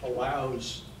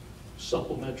 allows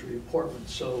supplementary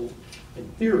apartments. So in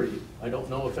theory, I don't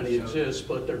know if any exist,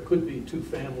 but there could be 2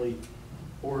 family,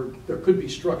 or there could be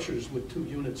structures with 2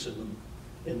 units in them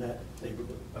in that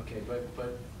neighborhood. Okay,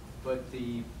 but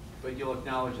you'll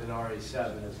acknowledge that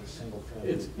RA7 is a single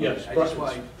family? Yes, I just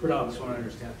want predominantly. to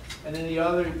understand. And then the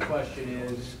other question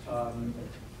is,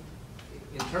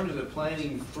 in terms of the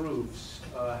planning proofs,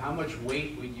 how much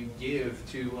weight would you give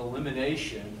to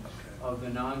elimination of the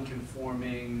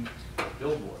non-conforming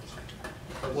billboards?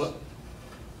 What?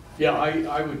 Yeah,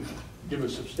 I would give a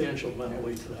substantial amount of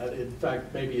weight to that. In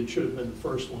fact, maybe it should have been the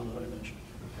first one that I mentioned.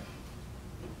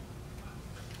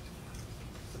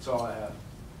 That's all I have.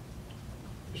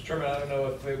 Mr. Chairman, I don't know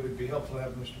if it would be helpful to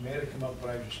have Mr. Matta come up, but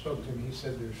I just spoke to him. He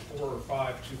said there's 4 or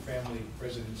 5 two-family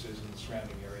residences in the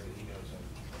surrounding area that he knows of.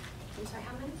 I'm sorry,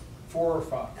 how many? 4 or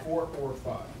 5. 4 or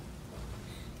 5.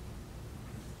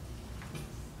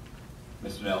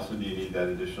 Mr. Nelson, do you need that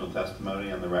additional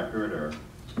testimony on the record, or?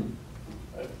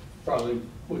 I probably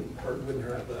wouldn't hurt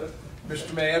that.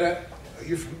 Mr. Matta,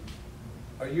 Mr.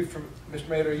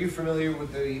 Matta, are you familiar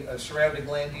with the surrounding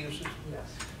land uses? Yes.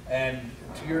 And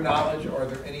to your knowledge, are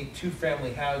there any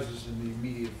two-family houses in the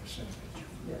immediate vicinity?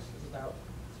 Yes, it's about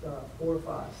 4 or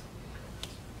 5.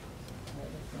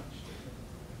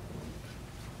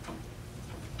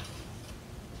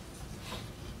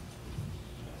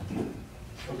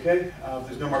 Okay, if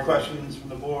there's no more questions from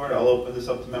the board, I'll open this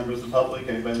up to members of the public.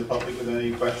 Anybody in the public with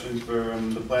any questions for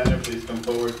the planner, please come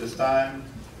forward this time.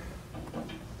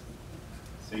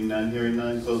 Seeing none, hearing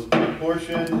none, close the public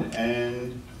portion,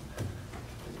 and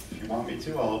if you want me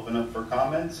to, I'll open up for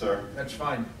comments, or? That's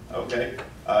fine. Okay.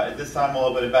 At this time, we'll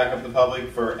open it back up to the public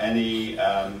for any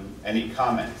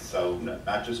comments. So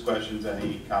not just questions,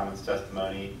 any comments,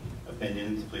 testimony,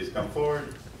 opinions, please come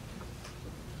forward.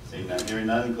 Seeing none, hearing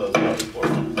none, close the public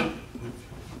portion.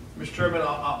 Mr. Chairman,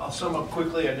 I'll sum up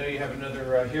quickly. I know you have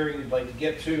another hearing you'd like to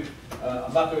get to.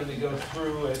 I'm not going to go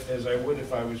through it as I would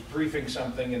if I was briefing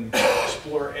something and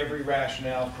explore every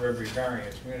rationale for every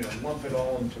variance. We're going to lump it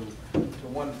all into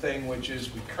one thing, which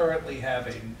is we currently have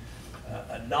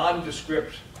a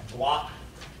nondescript block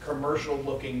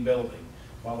commercial-looking building.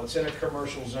 While it's in a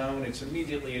commercial zone, it's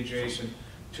immediately adjacent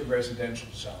to residential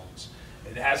zones.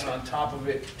 It has on top of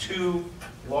it 2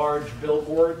 large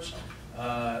billboards.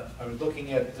 I was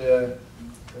looking at the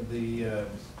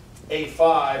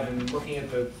A5 and looking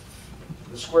at the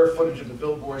square footage of the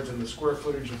billboards and the square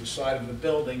footage of the side of the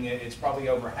building. It's probably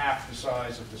over half the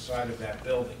size of the side of that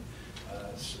building.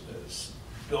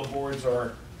 Billboards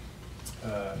are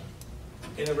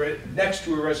next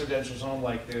to a residential zone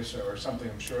like this, or something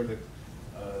I'm sure that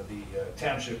the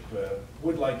township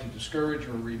would like to discourage,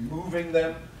 or removing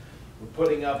them. We're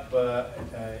putting up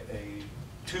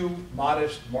 2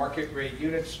 modest market rate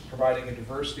units, providing a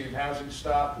diversity of housing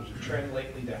stock. There's a trend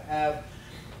lately to have,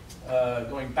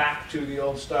 going back to the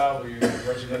old style where you have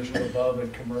residential above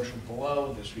and commercial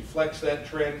below. This reflects that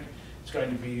trend. It's going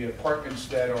to be apartments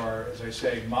that are, as I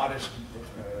say, modest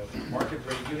market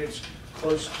rate units,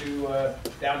 close to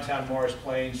downtown Morris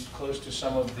Plains, close to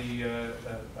some of the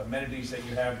amenities that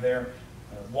you have there.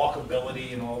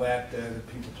 Walkability and all that that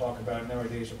people talk about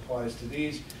nowadays applies to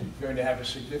these. You're going to have a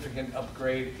significant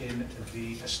upgrade in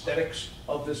the aesthetics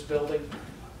of this building,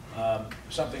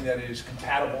 something that is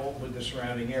compatible with the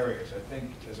surrounding areas. I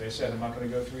think, as I said, I'm not going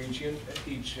to go through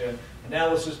each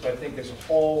analysis, but I think as a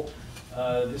whole,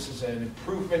 this is an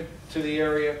improvement to the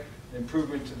area, an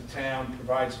improvement to the town,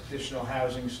 provides additional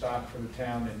housing stock for the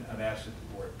town, and I've asked that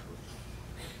the board approve.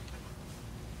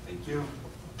 Thank you.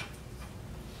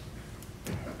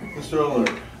 Mr. Oler,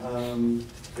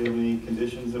 do you have any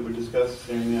conditions that were discussed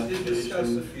during the application? We did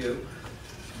discuss a few.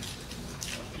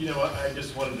 You know, I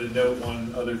just wanted to note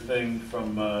one other thing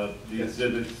from the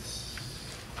exhibits.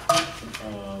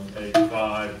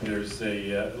 A5, there's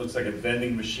it looks like a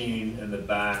vending machine in the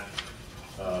back,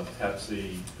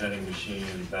 Pepsi vending machine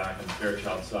in the back on the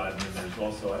Fairchild side, and then there's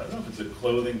also, I don't know if it's a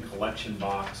clothing collection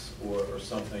box or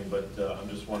something, but I'm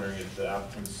just wondering if the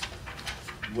applicant's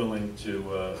willing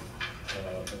to a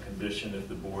condition, if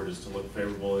the board is to look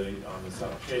favorably on this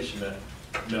application, that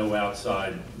no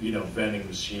outside, vending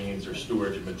machines or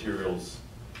storage of materials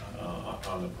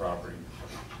on the property.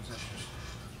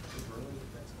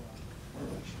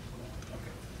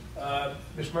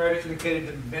 Ms. Meredith indicated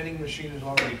that the vending machine is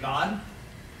already gone.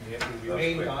 It will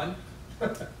remain gone.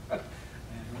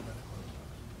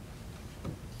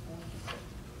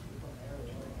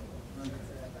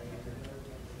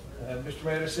 Mr.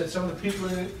 Mayor said some of the people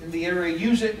in the area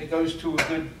use it, and it goes to a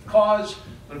good cause,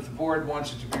 but if the board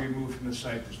wants it to be removed from the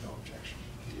site, there's no objection.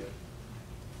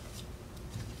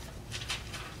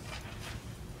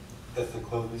 That's the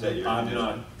clothing. Is that your I'm condition?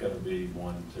 not going to be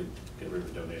one to get rid of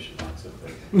a donation box if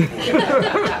they.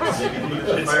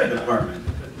 The fire department.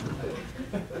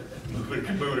 We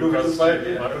can move it Move across the fire,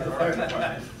 the yeah, the fire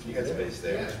department. You got space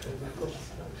there.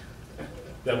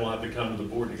 Then we'll have to come to the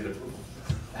board to get approval.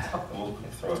 We'll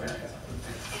throw it in.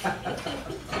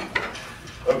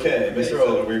 Okay, Mr.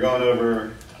 Oler, we're going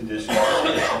over Conditions?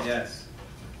 Yes.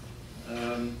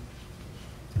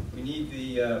 We need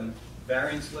the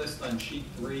variance list on sheet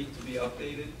 3 to be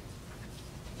updated.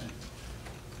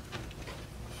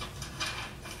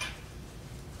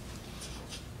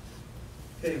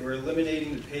 Okay, we're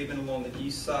eliminating the pavement along the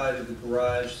east side of the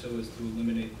garage so as to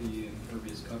eliminate the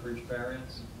impervious coverage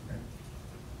variance.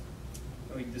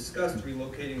 And we discussed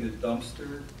relocating the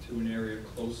dumpster to an area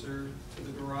closer to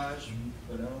the garage,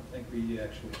 but I don't think we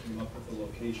actually came up with a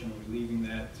location. Are we leaving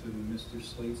that to Mr.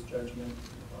 Slate's judgment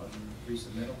on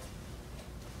resubmittal?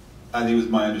 I think it was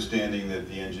my understanding that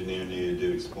the engineer needed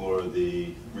to explore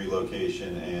the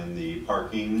relocation and the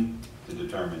parking to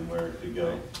determine where it could go.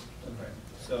 Okay,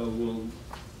 so we'll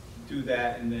do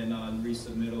that, and then on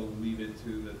resubmittal, leave it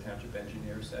to the township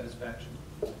engineer's satisfaction.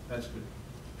 That's good.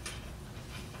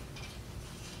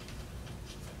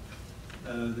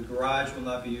 The garage will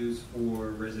not be used for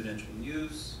residential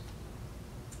use.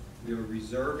 We are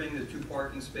reserving the 2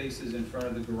 parking spaces in front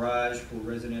of the garage for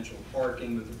residential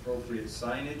parking with appropriate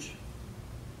signage.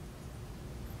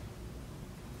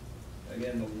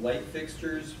 Again, the light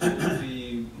fixtures will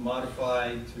be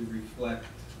modified to reflect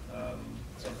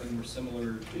something more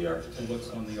similar to what's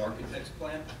on the architect's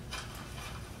plan.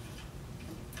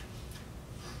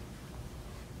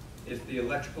 If the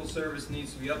electrical service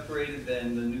needs to be upgraded,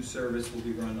 then the new service will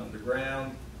be run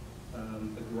underground.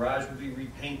 The garage will be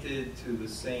repainted to the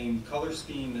same color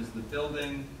scheme as the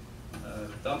building.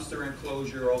 Dumpster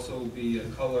enclosure also will be a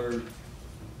color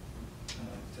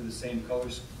to the same color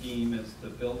scheme as the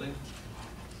building.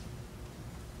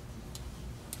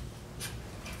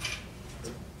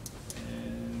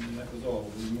 And that was all,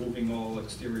 removing all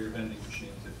exterior vending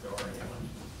machines if there are any.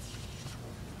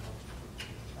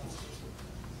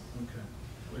 Okay.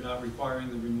 We're not requiring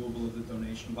the removal of the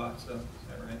donation box though, is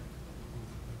that right?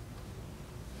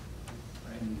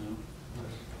 Right? No.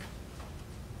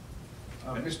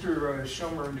 Mr.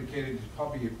 Schomer indicated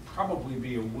probably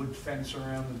be a wood fence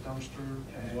around the dumpster,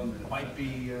 Yeah, and it might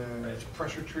be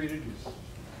pressure treated. Is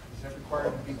that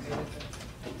required to be painted?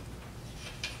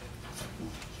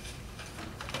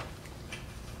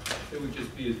 It would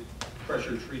just be a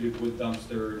pressure treated wood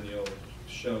dumpster, and you'll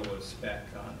show a spec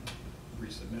on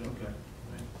resubmit. Okay.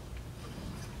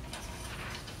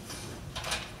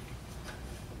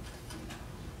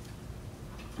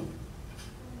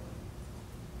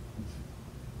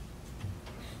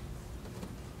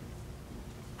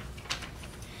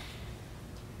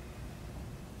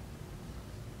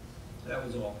 That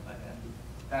was all I had.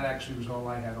 That actually was all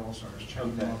I had also. I was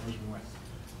checking Okay. off as we went.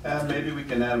 And maybe we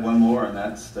can add one more, and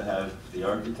that's to have the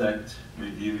architect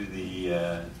review the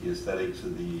aesthetics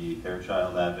of the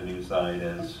Fairchild Avenue site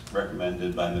as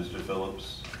recommended by Mr.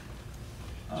 Phillips.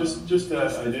 Just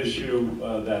an issue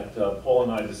that Paul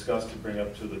and I discussed to bring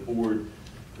up to the board.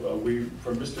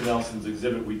 From Mr. Nelson's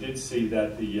exhibit, we did see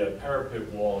that the parapet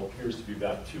wall appears to be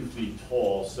about 2 feet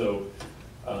tall. So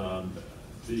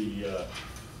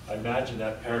I imagine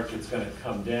that parapet's going to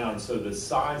come down. So the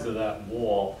size of that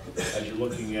wall, as you're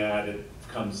looking at it,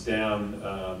 comes down.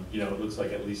 It looks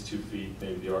like at least 2 feet.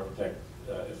 Maybe the architect,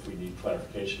 if we need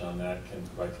clarification on that, can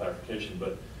provide clarification.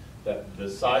 But that the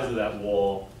size of that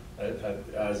wall,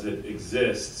 as it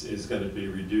exists, is going to be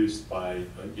reduced by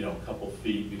a couple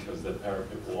feet because the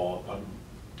parapet wall.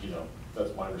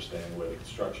 That's my understanding where the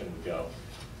construction would go.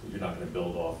 You're not going to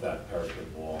build off that parapet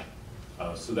wall.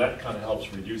 So that kind of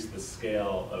helps reduce the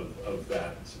scale of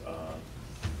that,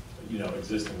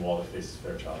 existing wall that faces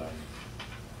Fairchild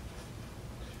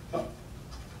Avenue.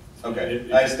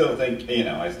 Okay, I still think,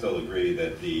 I still agree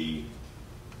that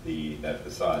that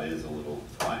facade is a little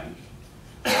blank.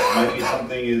 It might be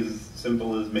something as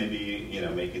simple as maybe,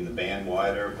 making the band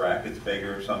wider, brackets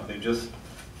bigger or something. Just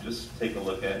take a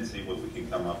look at it and see what we can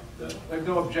come up with. I have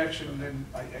no objection, and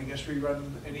I guess we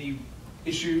run any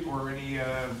issue or any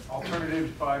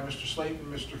alternatives by Mr. Slate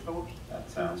and Mr. Phillips? That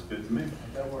sounds good to me.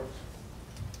 That works.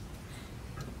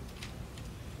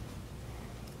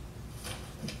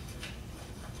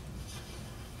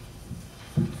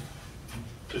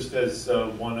 Just as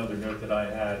one other note that I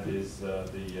had is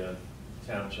the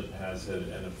township has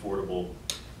an affordable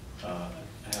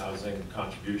housing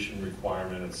contribution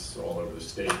requirement. It's all over the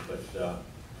state, but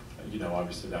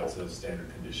obviously that's a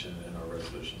standard condition in our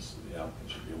resolutions, so the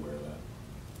applicant should be aware of that.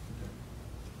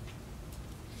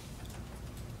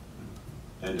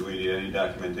 And do we need any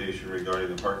documentation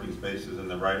regarding the parking spaces in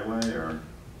the right-of-way, or?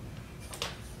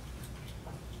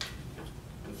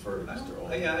 Defer to Mr.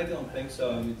 Olin. I don't think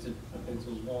so. I mean, it's a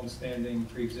long-standing,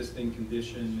 pre-existing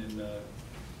condition in the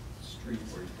street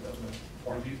where you put up the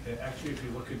parking. Actually, if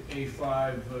you look at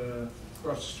A5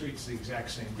 across the street, it's the exact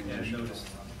same condition. Yeah, noticed.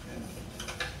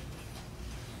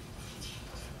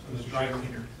 for the dry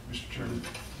cleaner, Mr. Chairman.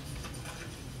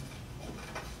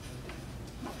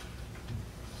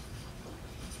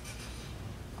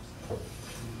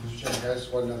 Mr. Chairman, guys,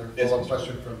 one other Yes, follow-up Mr.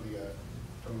 question from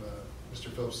Mr.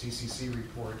 Phillips' CCC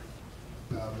report.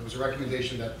 There was a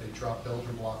recommendation that they drop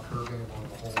Belgian block curbing along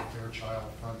the whole Fairchild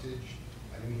frontage.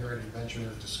 I didn't hear any mention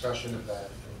or discussion of that.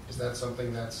 Is that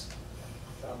something that's?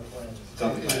 It's on the plans.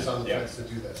 It is on the yeah. plans to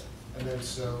do that. And then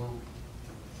so,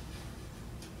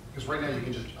 because right now you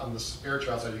can just, on the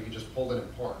Fairchild side, you can just pull in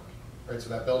and park, right? So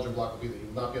that Belgian block would be that you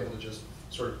would not be able to just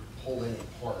sort of pull in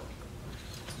and park.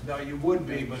 No, you would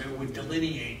be, but it would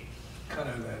delineate kind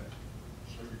of the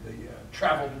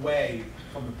traveled way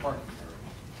from the parking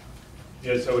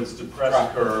area. Yeah, so it's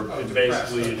depressed curb, Oh, it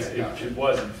depressed, basically, okay, gotcha. it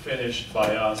wasn't finished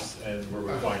by us, and we're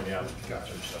requiring the applicant to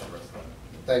Gotcha. finish that rest of it.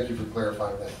 Thank you for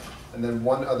clarifying that. And then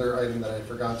one other item that I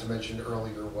forgot to mention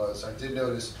earlier was, I did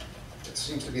notice it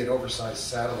seems to be an oversized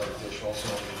satellite dish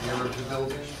also on the rear of the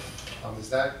building. Is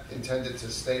that intended to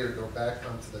stay or go back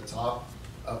onto the top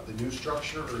of the new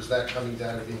structure, or is that coming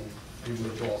down and being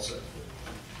removed also?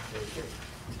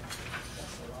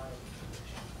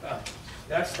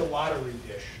 That's the lottery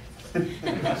dish. So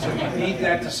you need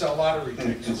that to sell lottery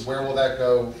tickets. Where will that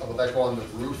go? Will that go on the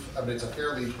roof? I mean, it's a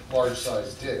fairly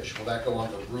large-sized dish. Will that go on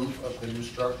the roof of the new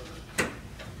structure?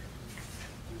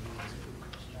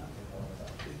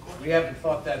 We haven't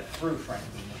thought that through,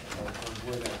 frankly.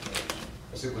 Where that goes.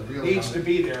 Because it would It really needs to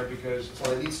be there because,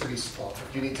 Well, it needs to be, well,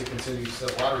 if you need to continue to sell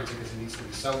lottery tickets, it needs to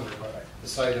be somewhere, but the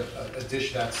sight of a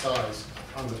dish that size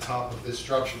on the top of this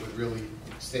structure would really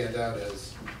stand out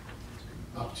as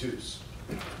obtuse,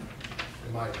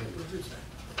 in my opinion.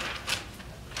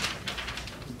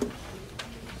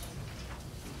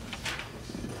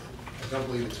 I don't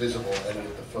believe it's visible in any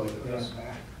of the photos.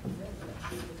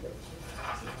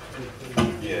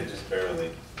 Yeah, just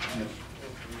barely.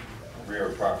 Rear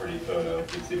property photo, you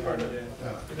can see part of it.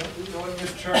 you know what,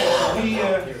 Mr. Chairman, we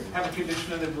have a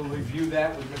condition that we'll review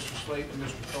that with Mr. Slate and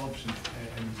Mr. Phillips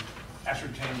and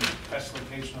ascertain the best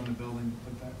location on the building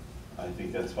with that. I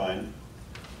think that's fine.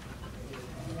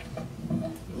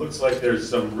 It looks like there's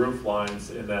some roof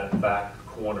lines in that back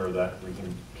corner that we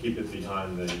can keep it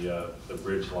behind the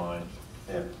bridge line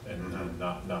and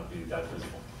not be that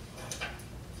visible.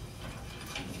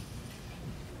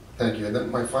 Thank you. And then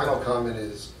my final comment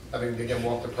is, having again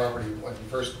walked the property, when you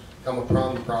first come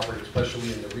upon the property,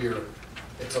 especially in the rear,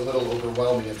 it's a little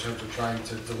overwhelming in terms of trying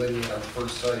to delineate on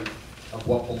first sight of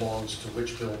what belongs to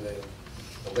which building,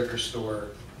 the liquor store,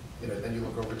 you know, then you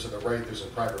look over to the right, there's a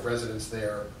private residence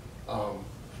there.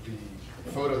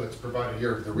 The photo that's provided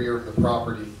here of the rear of the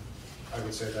property, I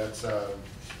would say that's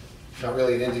not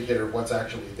really an indicator of what's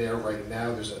actually there right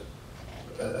now. There's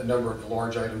a number of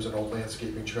large items, an old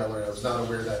landscaping trailer, and I was not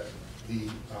aware that the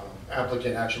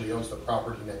applicant actually owns the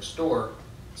property next door.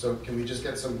 So can we just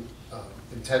get some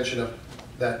intention of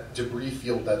that debris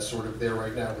field that's sort of there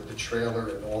right now with the trailer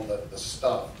and all the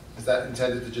stuff? Is that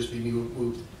intended to just be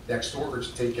moved next door, or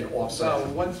it's taken off-site? So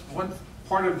one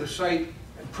part of the site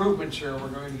improvements here, we're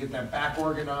going to get that back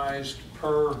organized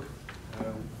per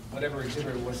whatever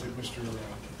exhibit it was that Mr.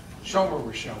 Schomer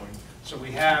was showing. So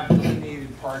we have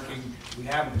delineated parking, we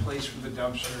have a place for the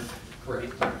dumpster.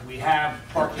 Correct. We have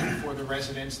parking for the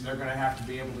residents, and they're going to have to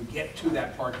be able to get to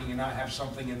that parking and not have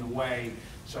something in the way.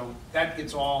 So that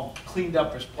gets all cleaned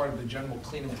up as part of the general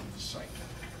cleanup of the site.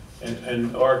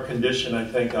 And our condition, I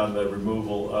think, on the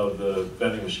removal of the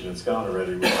vending machine that's gone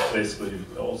already, would basically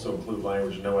also include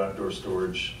language, no outdoor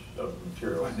storage of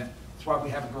materials. That's why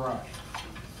we have a garage.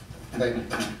 Thank you.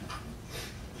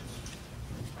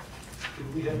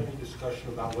 Did we have any discussion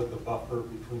about what the buffer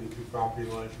between the two property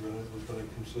lines was going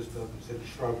to consist of instead of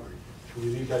shrubbery? Should we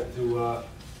leave that to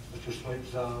Mr.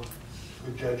 Slate's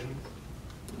good judgment?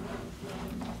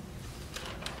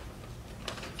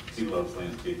 He loves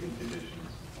landscaping conditions.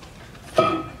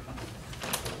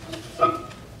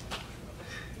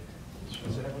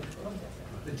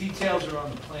 The details are on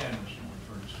the plan, Mr.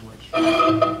 Which.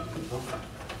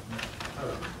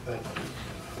 Thank you.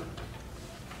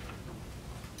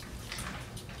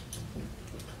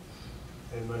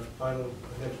 And my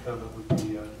next comment would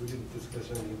be, we didn't discuss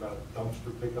anything about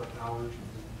dumpster pickup hours.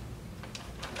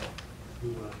 Do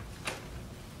you want to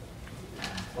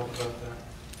talk about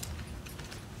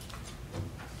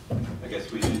that? I guess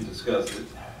we didn't discuss it.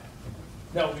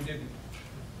 No, we didn't.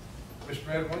 Mr.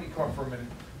 Brad, why don't you come up for a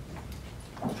minute?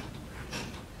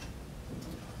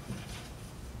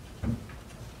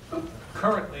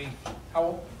 Currently,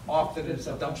 how often is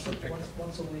a dumpster pickup?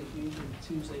 Once a week, usually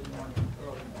Tuesday morning,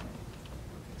 early morning.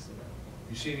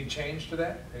 You see any change to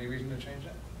that? Any reason to change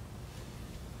that?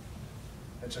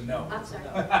 That's a no. I'm sorry.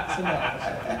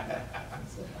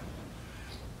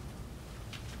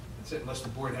 That's it, unless the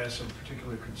board has some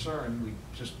particular concern, we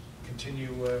just continue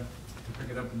to pick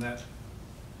it up in that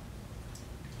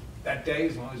day,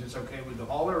 as long as it's okay with the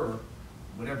hauler, or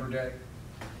whatever day.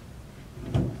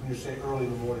 When you say early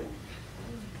in the morning,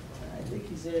 I think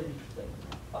he's in like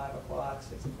 5 o'clock,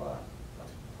 6 o'clock.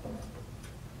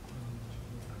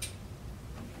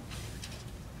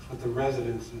 with the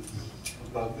residences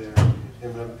above there,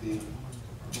 him emptying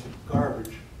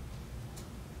garbage.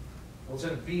 Well, it's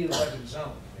in a B11 zone,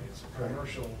 I mean, it's a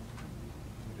commercial.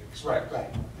 Right, right.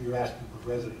 You're asking for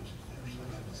residences there, so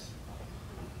that's.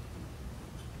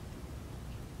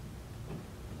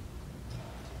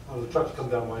 Well, the trucks come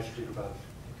down my street about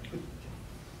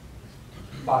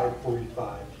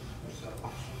 5:45, so.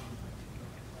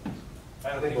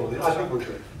 I think we're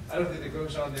good. I don't think that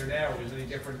goes on there now is any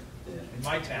different. In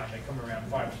my town, they come around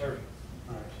 5:30.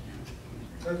 All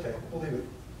right. Okay, we'll leave it.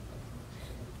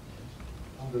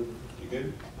 I'm good. You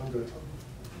good? I'm good.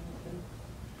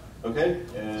 Okay,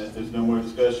 and if there's no more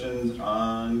discussions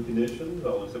on conditions,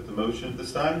 I'll accept the motion at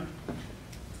this time.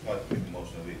 I'd like to make a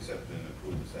motion that we accept and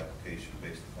approve this application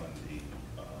based upon the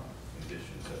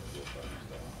conditions that we'll find.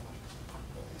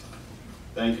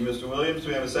 Thank you, Mr. Williams. Do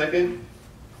we have a second?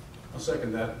 I'll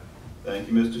second that. Thank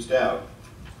you, Mr. Stout.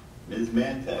 Ms.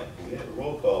 Mantek, can we have a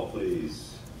roll call,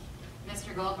 please?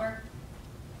 Mr. Goldberg?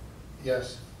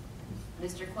 Yes.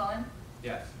 Mr. Quillen?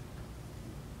 Yes.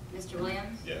 Mr.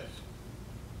 Williams? Yes.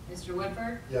 Mr.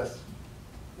 Woodford? Yes.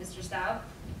 Mr. Stout?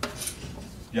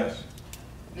 Yes.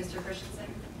 Mr.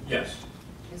 Christensen? Yes.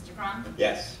 Mr. Cron?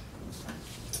 Yes.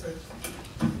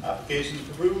 Application is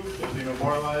approved. It will be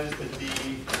memorialized at the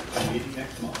meeting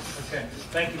next month. Okay.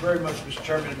 Thank you very much, Mr.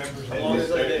 Chairman and members. And as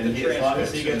long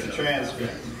as he gets the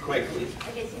transcript quickly.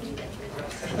 I guess you need that.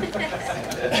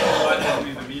 That'll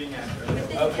be the meeting after.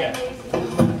 Okay.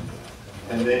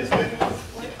 10 days with.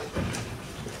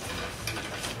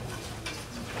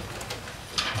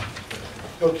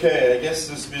 Okay, I guess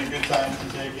this would be a good time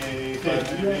to take a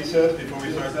 5-minute recess before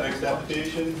we start the next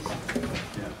application.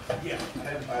 Yeah.